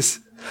purposes.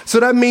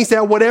 So that means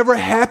that whatever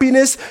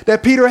happiness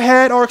that Peter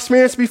had or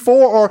experienced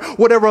before, or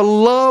whatever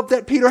love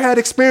that Peter had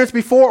experienced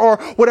before, or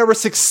whatever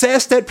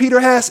success that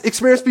Peter has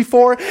experienced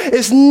before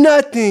is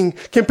nothing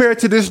compared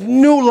to this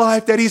new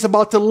life that he's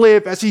about to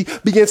live as he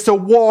begins to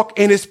walk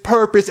in his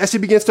purpose, as he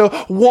begins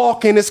to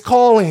walk in his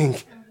calling.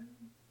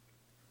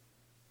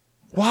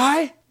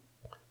 Why?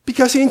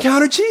 Because he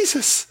encountered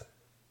Jesus.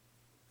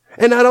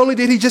 And not only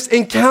did he just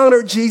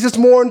encounter Jesus,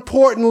 more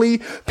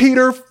importantly,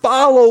 Peter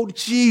followed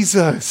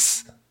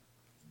Jesus.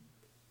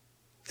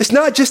 It's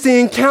not just the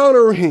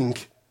encountering,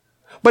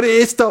 but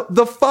it's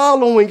the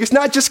following. It's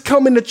not just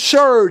coming to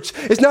church.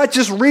 It's not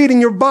just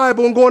reading your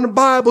Bible and going to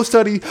Bible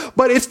study,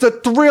 but it's the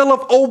thrill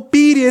of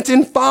obedience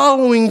in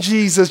following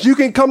Jesus. You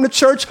can come to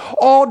church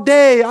all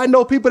day. I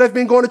know people that have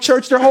been going to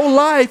church their whole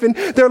life and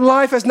their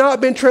life has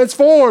not been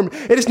transformed.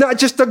 It is not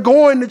just the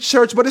going to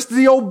church, but it's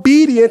the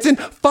obedience in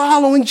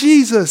following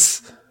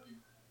Jesus.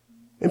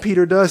 And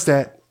Peter does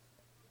that.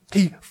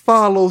 He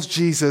follows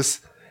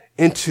Jesus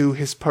into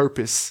his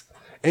purpose,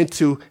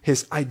 into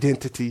his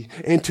identity,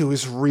 into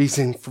his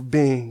reason for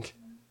being.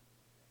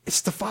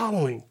 It's the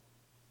following.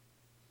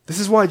 This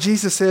is why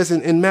Jesus says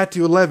in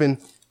Matthew 11,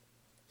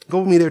 go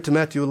with me there to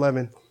Matthew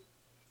 11.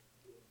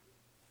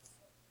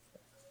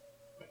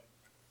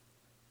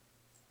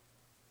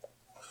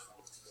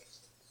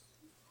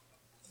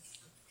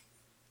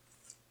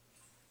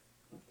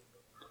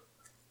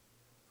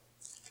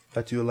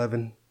 Matthew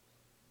 11.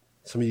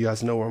 Some of you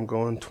guys know where I'm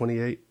going,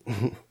 28.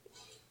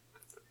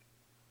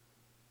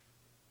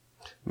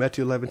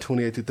 Matthew 11,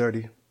 28 through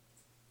 30.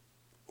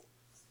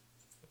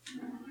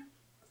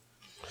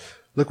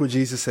 Look what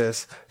Jesus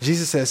says.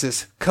 Jesus says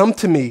this, "Come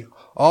to me,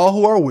 all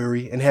who are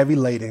weary and heavy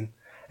laden,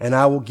 and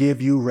I will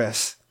give you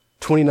rest."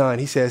 29,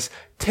 he says,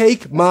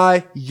 "Take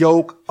my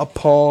yoke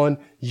upon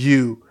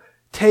you."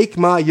 Take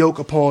my yoke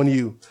upon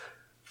you.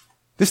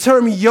 This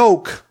term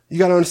yoke, you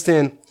got to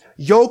understand,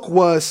 yoke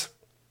was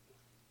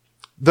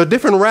the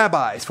different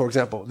rabbis, for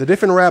example. The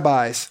different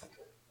rabbis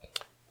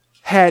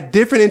had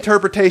different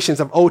interpretations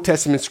of Old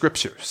Testament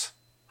scriptures.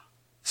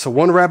 So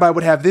one rabbi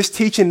would have this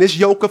teaching, this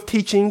yoke of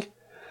teaching,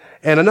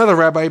 and another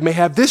rabbi may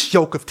have this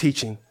yoke of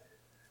teaching.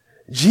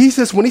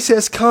 Jesus, when he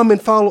says, come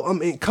and follow,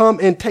 come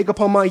and take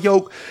upon my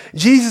yoke,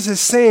 Jesus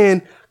is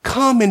saying,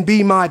 come and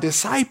be my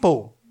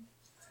disciple.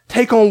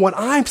 Take on what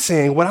I'm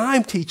saying, what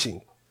I'm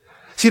teaching.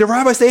 See, the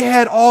rabbis, they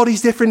had all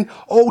these different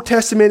Old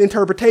Testament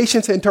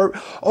interpretations and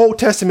Old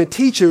Testament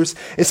teachers.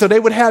 And so they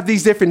would have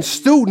these different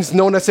students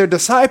known as their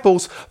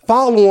disciples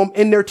follow them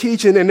in their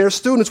teaching, and their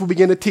students will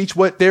begin to teach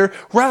what their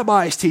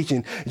rabbi is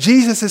teaching.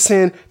 Jesus is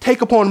saying,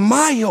 take upon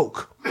my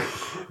yoke.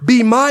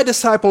 Be my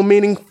disciple,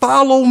 meaning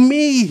follow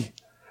me,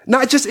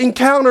 not just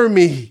encounter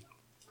me,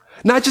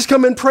 not just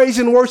come and praise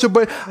and worship,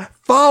 but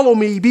follow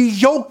me, be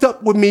yoked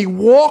up with me,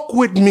 walk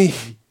with me.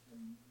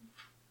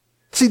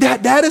 See,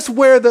 that is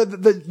where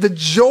the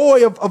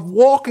joy of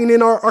walking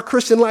in our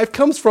Christian life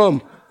comes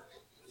from.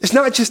 It's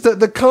not just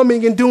the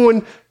coming and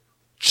doing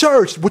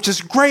church, which is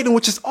great and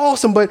which is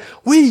awesome, but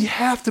we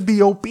have to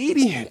be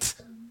obedient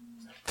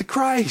to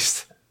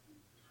Christ.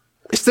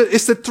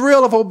 It's the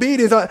thrill of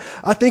obedience.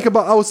 I think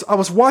about, I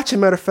was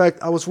watching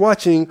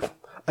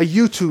a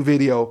YouTube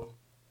video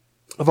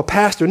of a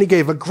pastor, and he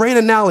gave a great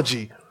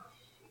analogy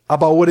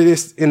about what it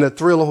is in the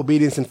thrill of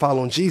obedience and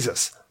following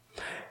Jesus.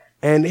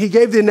 And he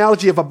gave the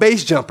analogy of a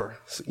base jumper.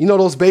 You know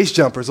those base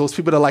jumpers, those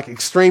people that like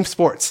extreme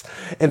sports.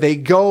 And they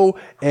go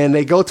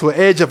to an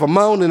edge of a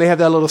mountain, and they have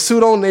that little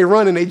suit on, and they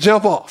run and they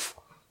jump off,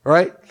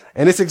 right?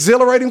 And it's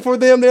exhilarating for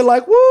them. They're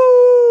like,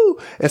 woo!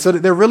 And so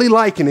they're really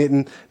liking it,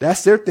 and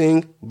that's their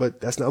thing, but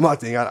that's not my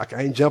thing. I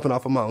ain't jumping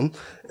off a mountain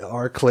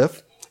or a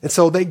cliff. And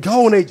so they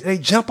go and they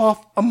jump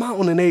off a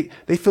mountain, and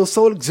they feel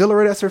so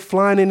exhilarated as they're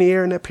flying in the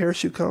air and that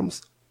parachute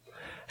comes.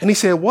 And he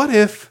said, what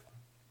if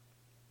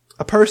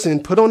a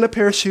person put on the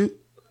parachute,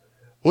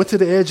 went to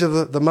the edge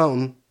of the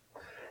mountain,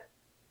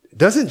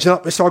 doesn't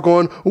jump and start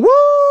going,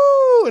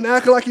 woo, and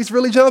acting like he's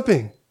really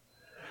jumping?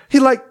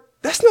 He's like,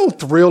 that's no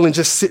thrill in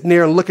just sitting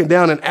there and looking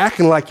down and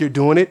acting like you're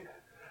doing it.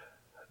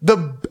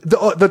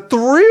 The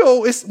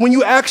thrill is when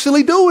you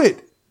actually do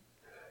it.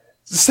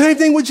 It's the same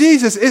thing with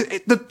Jesus.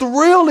 The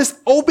thrill is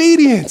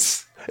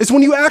obedience. It's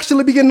when you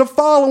actually begin to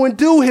follow and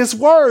do his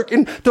work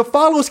and to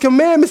follow his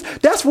commandments.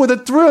 That's where the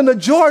thrill and the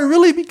joy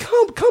really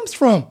comes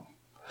from.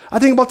 I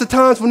think about the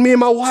times when me and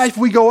my wife,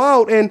 we go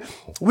out and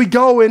we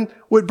go in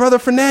with Brother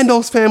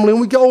Fernando's family,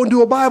 and we go and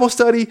do a Bible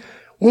study.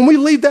 When we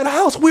leave that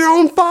house, we're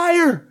on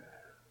fire.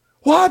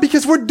 Why?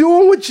 Because we're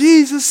doing what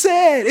Jesus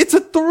said. It's a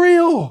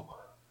thrill.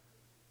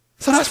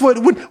 So that's what,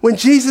 when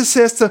Jesus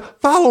says to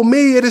follow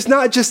me, it is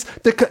not just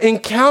to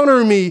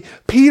encounter me.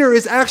 Peter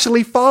is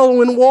actually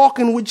following,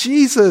 walking with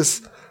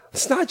Jesus.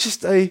 It's not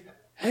just hey,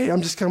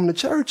 I'm just coming to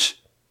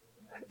church.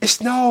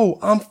 It's no,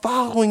 I'm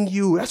following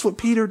you. That's what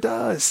Peter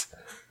does.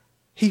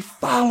 He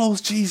follows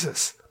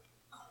Jesus.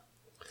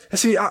 And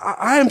see,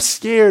 I am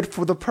scared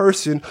for the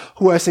person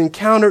who has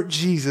encountered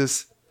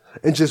Jesus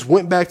and just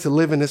went back to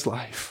living his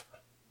life,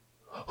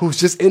 who's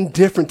just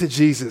indifferent to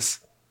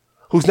Jesus,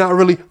 who's not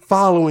really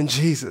following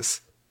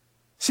Jesus.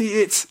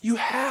 See, you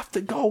have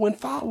to go and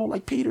follow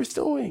like Peter's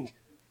doing.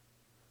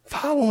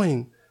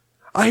 Following.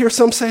 I hear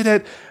some say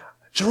that,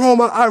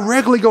 Jerome, I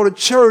regularly go to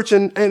church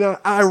and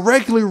I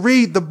regularly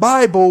read the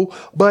Bible,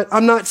 but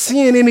I'm not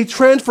seeing any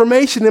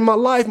transformation in my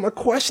life. My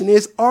question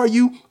is, are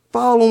you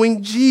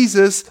following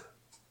Jesus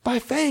by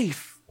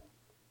faith?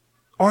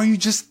 Or are you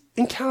just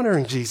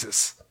encountering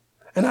Jesus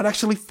and not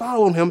actually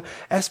following him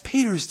as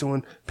Peter's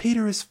doing?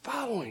 Peter is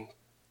following.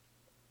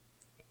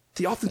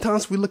 See,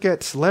 oftentimes we look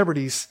at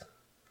celebrities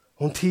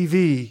on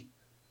TV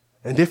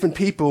and different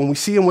people, and we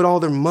see them with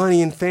all their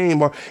money and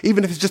fame, or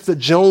even if it's just the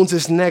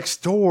Joneses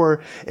next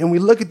door, and we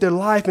look at their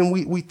life and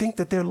we think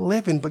that they're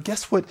living. But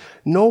guess what?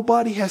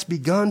 Nobody has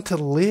begun to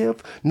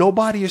live.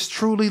 Nobody is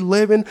truly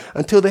living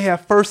until they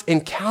have first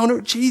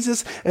encountered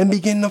Jesus and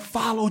begin to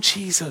follow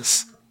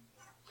Jesus.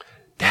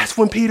 That's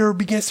when Peter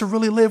begins to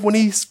really live, when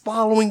he's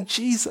following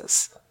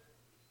Jesus.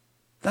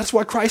 That's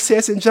why Christ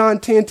says in John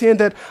 10:10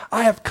 that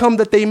I have come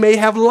that they may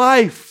have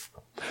life.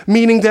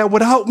 Meaning that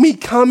without me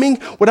coming,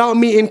 without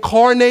me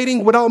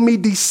incarnating, without me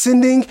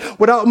descending,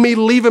 without me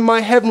leaving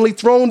my heavenly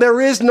throne,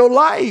 there is no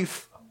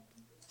life.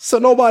 So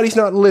nobody's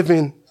not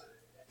living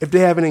if they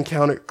haven't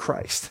encountered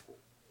Christ.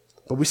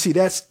 But we see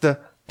that's the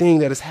thing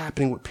that is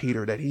happening with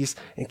Peter, that he's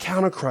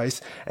encountered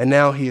Christ and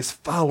now he is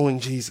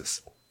following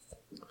Jesus.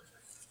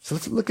 So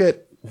let's look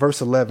at verse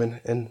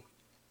 11 in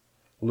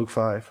Luke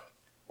 5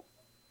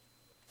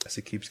 as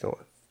it keeps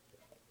going.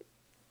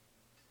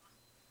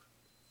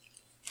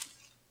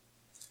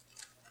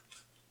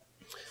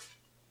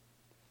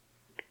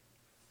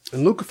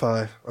 In Luke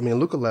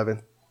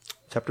 11,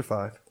 chapter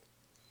 5,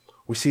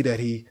 we see that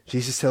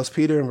Jesus tells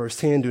Peter in verse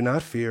 10, do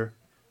not fear.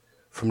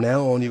 From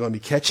now on, you're going to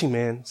be catching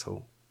men.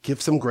 So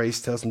give some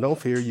grace. Tells them, don't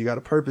fear. You got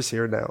a purpose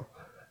here now.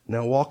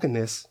 Now walk in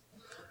this.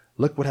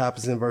 Look what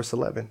happens in verse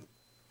 11.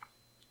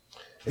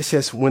 It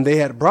says, when they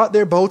had brought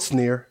their boats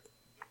near,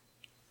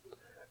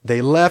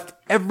 they left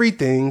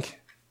everything.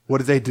 What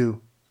did they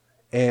do?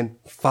 And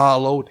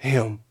followed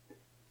him.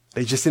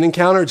 They just didn't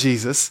encounter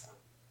Jesus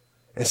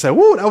and say,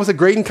 whoa, that was a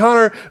great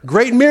encounter.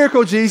 Great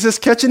miracle, Jesus.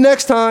 Catch you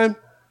next time.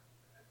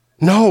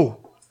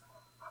 No,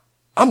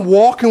 I'm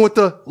walking with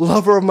the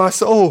lover of my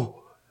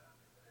soul.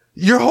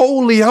 You're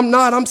holy. I'm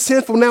not. I'm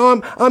sinful.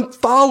 Now I'm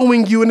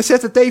following you. And it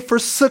says that they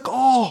forsook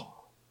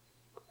all,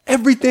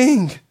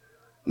 everything.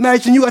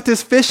 Imagine you got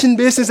this fishing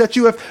business that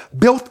you have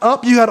built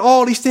up. You had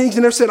all these things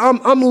and they're saying,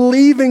 I'm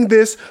leaving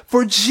this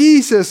for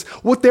Jesus.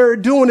 What they're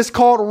doing is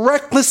called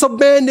reckless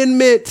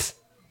abandonment.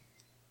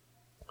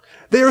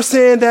 They're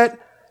saying that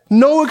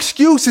no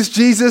excuses,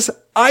 Jesus.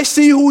 I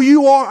see who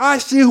you are. I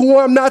see who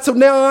I'm not. So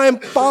now I'm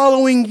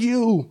following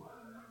you.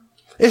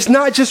 It's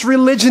not just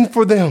religion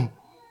for them.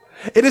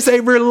 It is a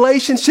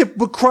relationship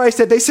with Christ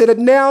that they said that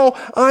now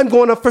I'm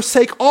going to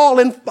forsake all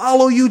and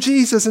follow you,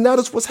 Jesus. And that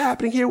is what's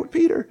happening here with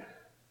Peter.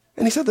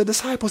 And he said the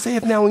disciples they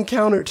have now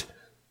encountered.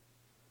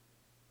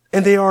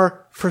 And they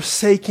are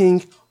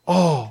forsaking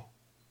all.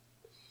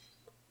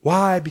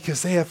 Why?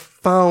 Because they have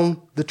found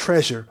the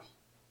treasure.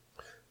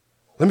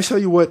 Let me show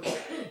you what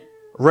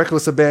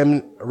reckless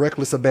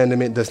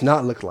abandonment does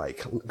not look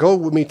like. Go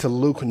with me to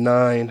Luke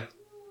 9,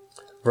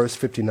 verse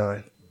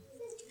 59.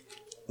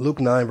 Luke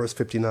 9, verse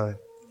 59.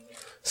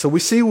 So we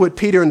see what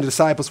Peter and the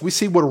disciples, we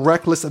see what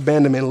reckless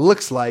abandonment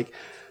looks like.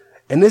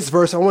 In this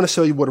verse, I want to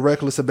show you what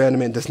reckless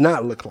abandonment does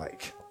not look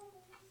like.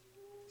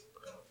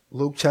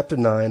 Luke chapter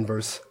 9,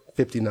 verse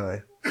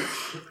 59.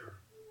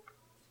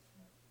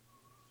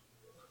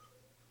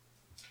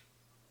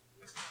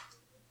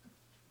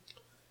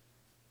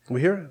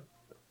 We hear it?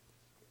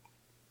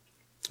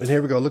 And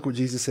here we go. Look what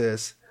Jesus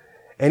says.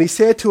 And he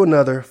said to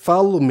another,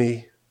 follow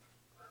me.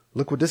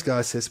 Look what this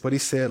guy says. But he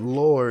said,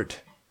 Lord,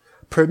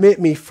 permit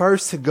me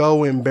first to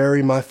go and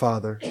bury my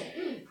father.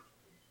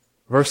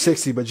 Verse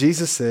 60, but he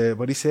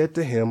said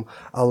to him,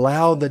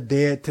 allow the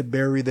dead to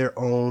bury their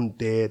own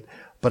dead.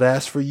 But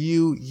as for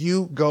you,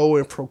 you go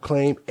and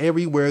proclaim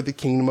everywhere the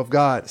kingdom of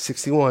God.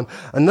 61.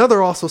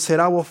 Another also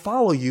said, I will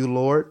follow you,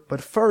 Lord, but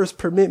first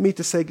permit me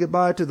to say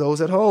goodbye to those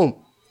at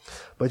home.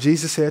 But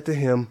Jesus said to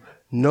him,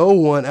 no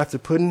one, after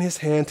putting his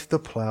hand to the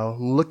plow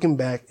and looking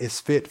back, is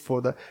fit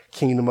for the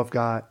kingdom of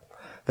God.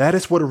 That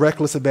is what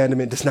reckless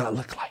abandonment does not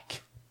look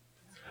like.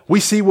 We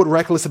see what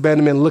reckless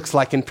abandonment looks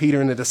like in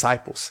Peter and the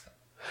disciples.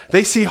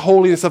 They see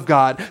holiness of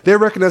God. They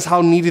recognize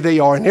how needy they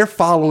are, and they're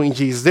following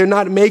Jesus. They're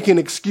not making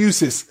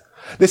excuses.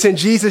 They're saying,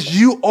 Jesus,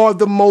 you are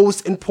the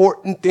most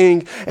important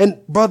thing.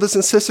 And brothers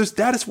and sisters,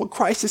 that is what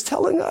Christ is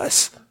telling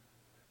us.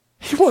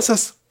 He wants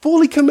us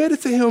fully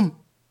committed to him,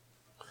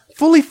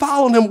 fully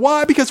following him.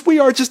 Why? Because we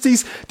are just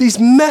these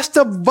messed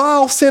up,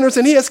 vile sinners,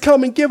 and he has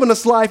come and given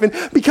us life. And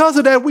because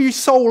of that, we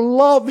so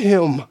love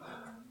him.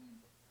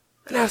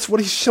 And that's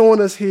what he's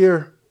showing us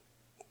here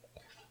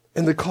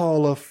in the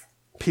call of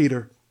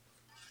Peter.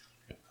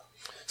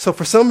 So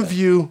for some of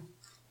you,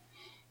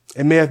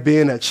 it may have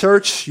been at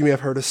church. You may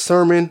have heard a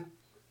sermon.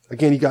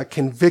 Again, you got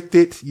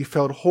convicted. You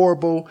felt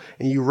horrible,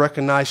 and you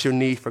recognized your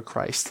need for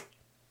Christ.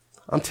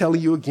 I'm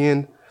telling you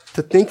again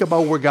to think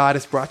about where God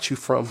has brought you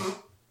from.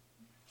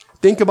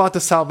 Think about the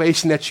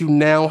salvation that you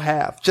now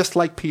have, just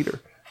like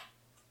Peter.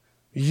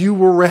 You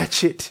were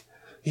wretched.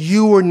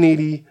 You were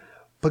needy,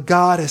 but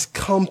God has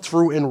come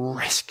through and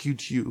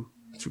rescued you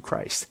through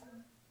Christ.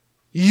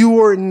 You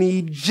were in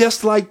need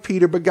just like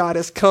Peter, but God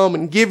has come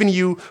and given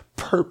you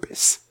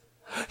purpose.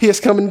 He has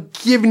come and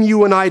given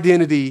you an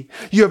identity.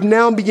 You have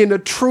now begun to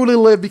truly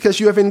live because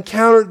you have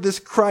encountered this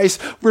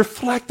Christ.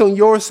 Reflect on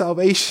your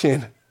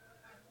salvation,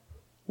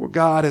 where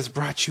God has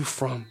brought you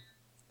from.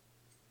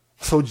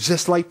 So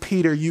just like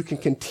Peter, you can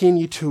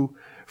continue to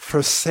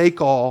forsake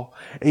all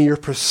in your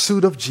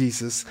pursuit of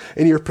Jesus,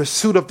 in your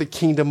pursuit of the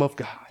kingdom of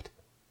God.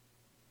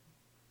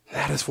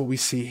 That is what we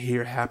see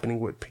here happening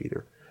with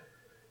Peter.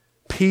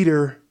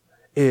 Peter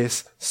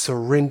is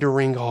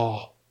surrendering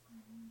all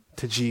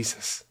to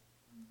Jesus.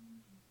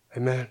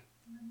 Amen.